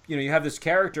 you know, you have this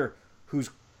character who's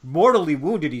mortally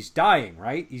wounded. He's dying,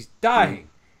 right? He's dying.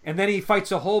 And then he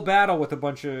fights a whole battle with a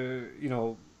bunch of, you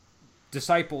know,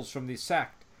 disciples from the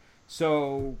sect.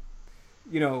 So,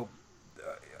 you know,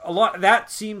 that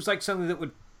seems like something that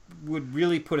would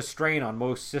really put a strain on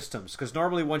most systems, because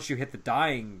normally once you hit the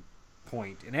dying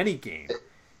point in any game,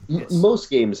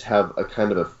 most games have a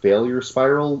kind of a failure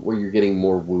spiral where you're getting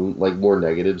more more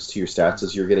negatives to your stats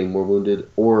as you're getting more wounded,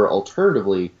 or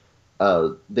alternatively,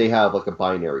 they have like a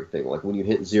binary thing. Like, when you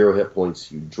hit 0 hit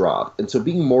points, you drop. And so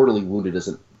being mortally wounded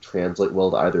doesn't translate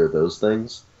well to either of those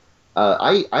things.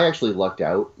 I actually lucked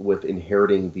out with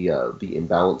inheriting the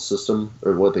imbalance system,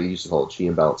 or what they used to call it, chi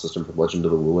imbalance system from Legend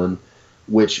of the Wulin,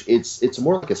 which it's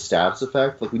more like a status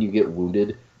effect. Like, when you get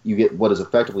wounded, you get what is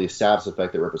effectively a status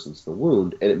effect that represents the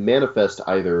wound, and it manifests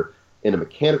either in a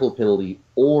mechanical penalty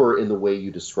or in the way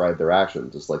you describe their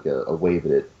actions. It's like a way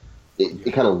that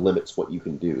it kind of limits what you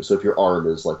can do. So if your arm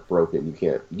is like broken, you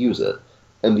can't use it.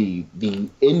 And the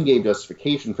in-game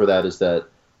justification for that is that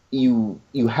you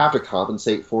have to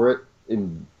compensate for it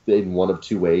in one of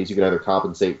 2 ways. You can either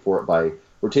compensate for it by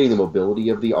retaining the mobility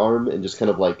of the arm and just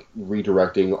kind of like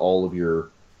redirecting all of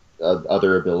your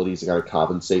other abilities to kind of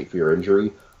compensate for your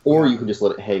injury, or you can just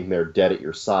let it hang there dead at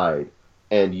your side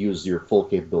and use your full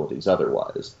capabilities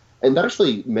otherwise. And that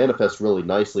actually manifests really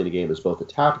nicely in a game as both a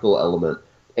tactical element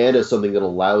and as something that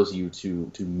allows you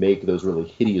to make those really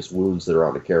hideous wounds that are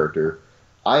on a character.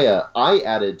 I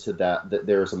added to that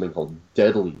there is something called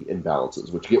deadly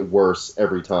imbalances, which get worse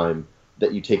every time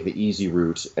that you take the easy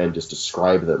route and just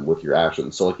describe them with your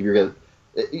actions. So like if you're gonna,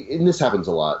 and this happens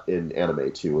a lot in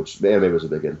anime too, which anime was a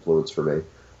big influence for me,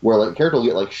 where like a character will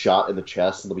get like shot in the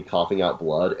chest and they'll be coughing out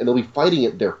blood and they'll be fighting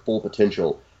at their full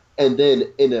potential, and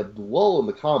then in a lull in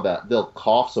the combat they'll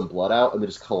cough some blood out and then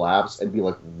just collapse and be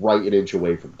like right an inch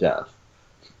away from death.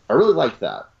 I really like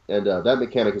that. And that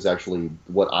mechanic is actually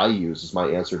what I use as my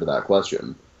answer to that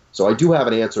question. So I do have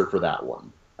an answer for that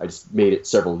one. I just made it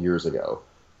several years ago.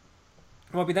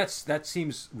 Well, I mean, that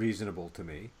seems reasonable to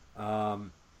me.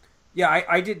 Yeah,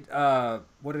 I did.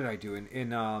 What did I do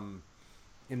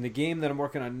in the game that I'm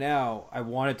working on now? I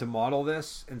wanted to model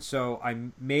this, and so I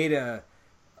made a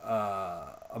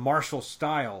martial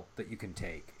style that you can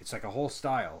take. It's like a whole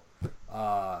style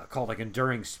called like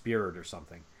Enduring Spirit or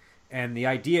something. And the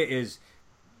idea is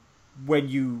when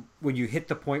you hit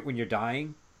the point when you're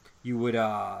dying, you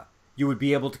would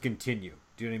be able to continue.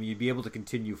 Do you know what I mean? You'd be able to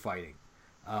continue fighting.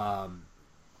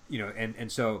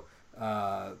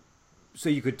 So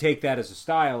you could take that as a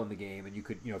style in the game, and you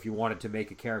could, if you wanted to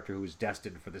make a character who was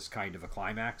destined for this kind of a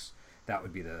climax, that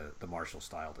would be the martial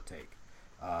style to take.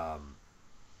 And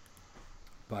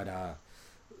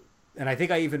I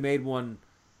think I even made one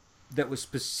that was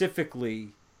specifically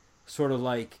sort of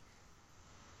like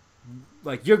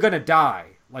you're gonna die.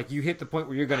 Like you hit the point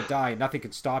where you're gonna die, and nothing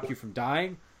can stop you from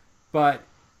dying, but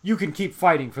you can keep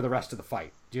fighting for the rest of the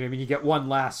fight. Do you know what I mean? You get one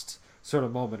last sort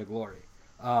of moment of glory.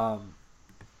 But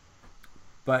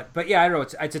yeah, I don't know.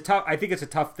 It's a tough. I think it's a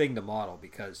tough thing to model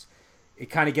because it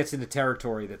kind of gets into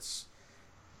territory that's,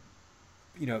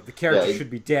 the character should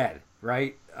be dead,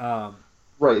 right?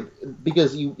 Right,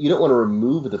 because you don't want to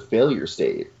remove the failure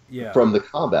state from the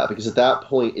combat, because at that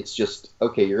point it's just,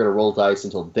 okay, you're going to roll dice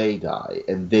until they die,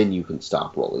 and then you can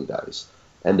stop rolling dice.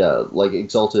 And like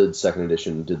Exalted 2nd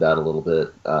Edition did that a little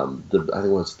bit. I think it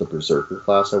was the Berserker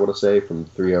class, I want to say, from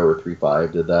 3.0 or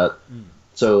 3.5 did that.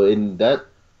 So in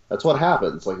that's what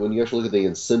happens. Like when you actually look at the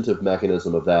incentive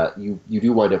mechanism of that, you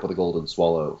do wind up with a Golden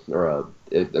Swallow, or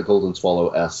a Golden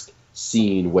Swallow-esque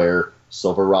scene where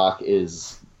Silver Rock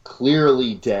is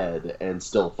clearly dead and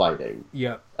still fighting.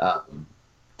 Yeah.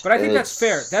 But I think that's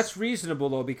fair. That's reasonable,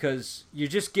 though, because you're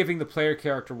just giving the player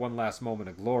character one last moment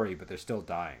of glory, but they're still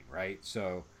dying, right?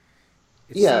 So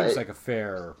it seems like a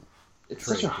fair... It's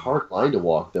such a hard line to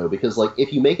walk, though, because like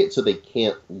if you make it so they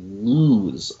can't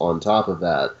lose on top of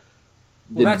that,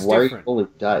 then why are you rolling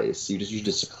dice? You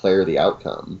just declare the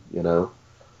outcome,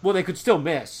 Well, they could still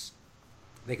miss.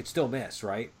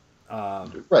 Right?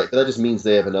 Right, but that just means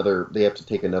they have to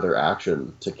take another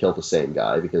action to kill the same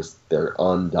guy because they're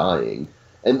undying.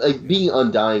 And like being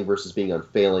undying versus being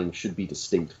unfailing should be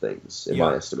distinct things, in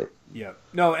my estimate. Yeah.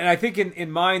 No, and I think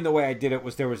in mine, the way I did it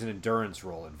was there was an endurance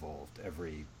roll involved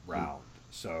every round.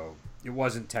 So it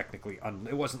wasn't technically...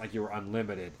 it wasn't like you were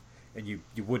unlimited and you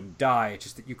wouldn't die. It's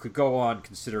just that you could go on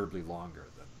considerably longer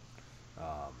than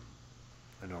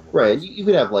a normal... Right, and you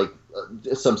could have, like,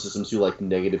 some systems do, like,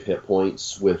 negative hit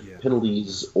points with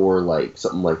penalties or, like,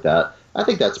 something like that. I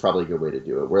think that's probably a good way to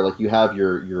do it, where, like, you have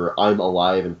your I'm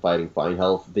alive and fighting fine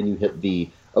health, then you hit the,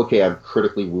 okay, I'm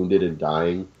critically wounded and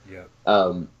dying. Yeah.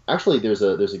 Actually, there's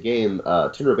a game,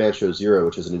 Tenra Bansho Zero,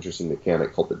 which is an interesting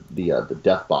mechanic called the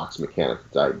Death Box mechanic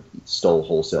that I stole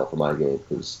wholesale from my game,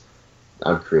 because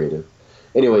I'm creative.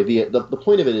 Anyway, the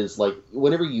point of it is, like,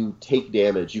 whenever you take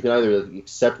damage, you can either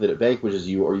accept that it vanquishes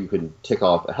you, or you can tick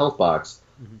off a health box,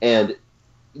 and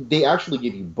they actually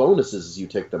give you bonuses as you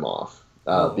tick them off,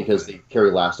 because they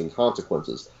carry lasting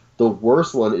consequences. The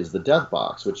worst one is the death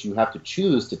box, which you have to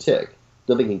choose to tick.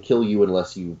 Nothing can kill you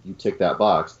unless you tick that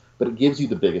box, but it gives you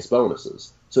the biggest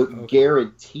bonuses. So it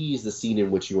guarantees the scene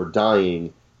in which you are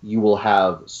dying, you will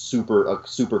have a super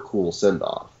cool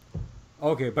send-off.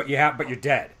 Okay, but you're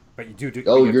dead. But you do.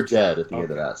 Oh, you're dead at the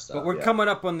end of that stuff. But we're coming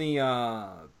up on the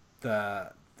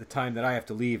time that I have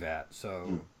to leave at,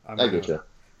 so I get you.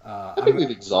 I think we've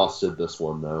exhausted this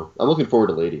one, though. I'm looking forward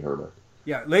to Lady Hermit.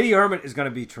 Yeah, Lady Hermit is going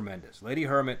to be tremendous. Lady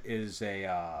Hermit is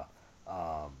a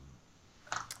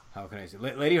how can I say?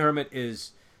 Lady Hermit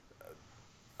is.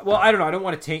 Well, I don't know. I don't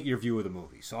want to taint your view of the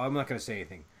movie, so I'm not going to say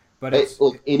anything. But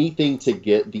look, anything to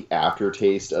get the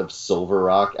aftertaste of Silver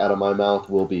Rock out of my mouth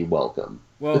will be welcome.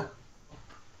 Well.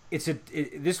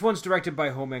 This one's directed by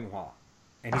Ho Meng-hwa,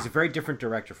 and he's a very different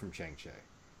director from Chang Cheh.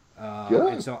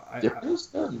 Good. And so I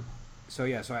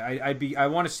I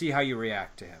want to see how you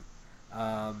react to him.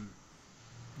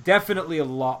 Definitely a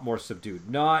lot more subdued,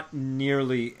 not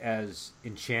nearly as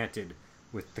enchanted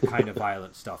with the kind of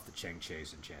violent stuff that Chang Cheh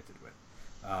is enchanted with.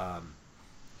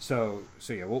 So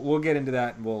yeah, we'll get into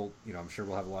that, and I'm sure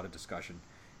we'll have a lot of discussion.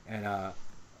 And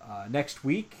next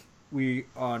week,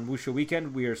 on Wuxia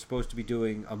Weekend, we are supposed to be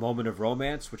doing A Moment of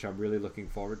Romance, which I'm really looking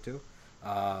forward to.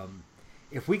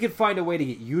 If we could find a way to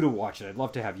get you to watch it, I'd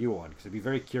love to have you on, because I'd be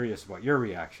very curious about your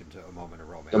reaction to A Moment of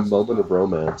Romance. A Moment of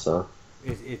Romance, huh?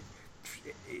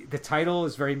 The title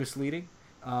is very misleading.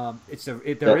 That's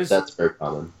very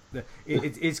common.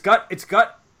 It's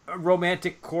got a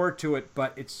romantic core to it,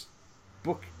 but it's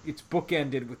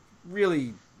bookended with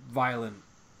really violent,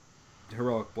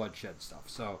 heroic bloodshed stuff.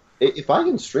 So if I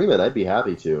can stream it, I'd be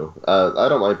happy to. I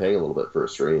don't mind paying a little bit for a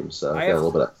stream, so I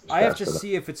have to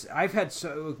see if it's.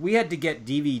 We had to get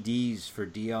DVDs for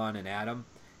Dion and Adam.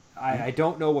 I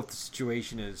don't know what the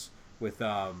situation is with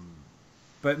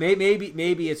but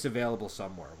maybe it's available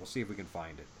somewhere. We'll see if we can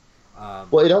find it.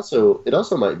 Well, it also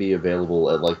might be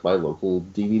available at like my local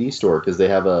DVD store, because they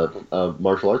have a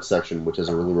martial arts section which has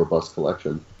a really robust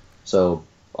collection. So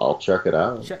I'll check it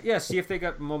out. See if they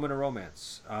got Moment of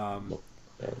Romance. I'll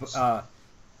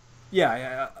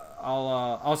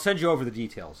send you over the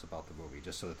details about the movie,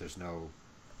 just so that there's no,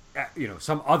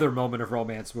 some other Moment of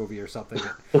Romance movie or something.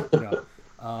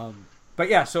 But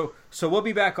yeah, so we'll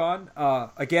be back on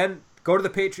again. Go to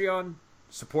the Patreon,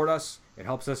 support us. It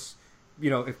helps us.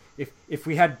 If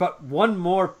we had but one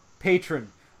more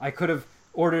patron, I could have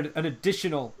ordered an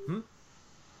additional.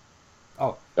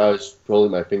 Oh, I was rolling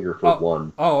my finger for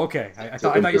one. Oh, okay. I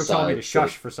thought you were telling me to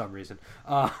shush for some reason.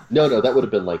 No, that would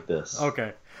have been like this.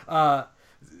 Okay. But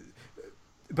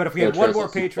if we had one more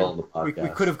patron, we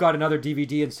could have got another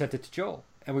DVD and sent it to Joel,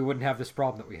 and we wouldn't have this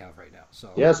problem that we have right now. So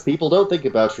yes, people, don't think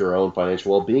about your own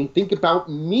financial well-being. Think about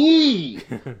me.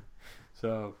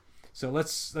 So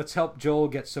let's help Joel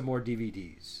get some more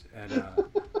DVDs,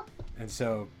 and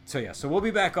so we'll be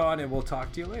back on, and we'll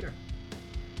talk to you later.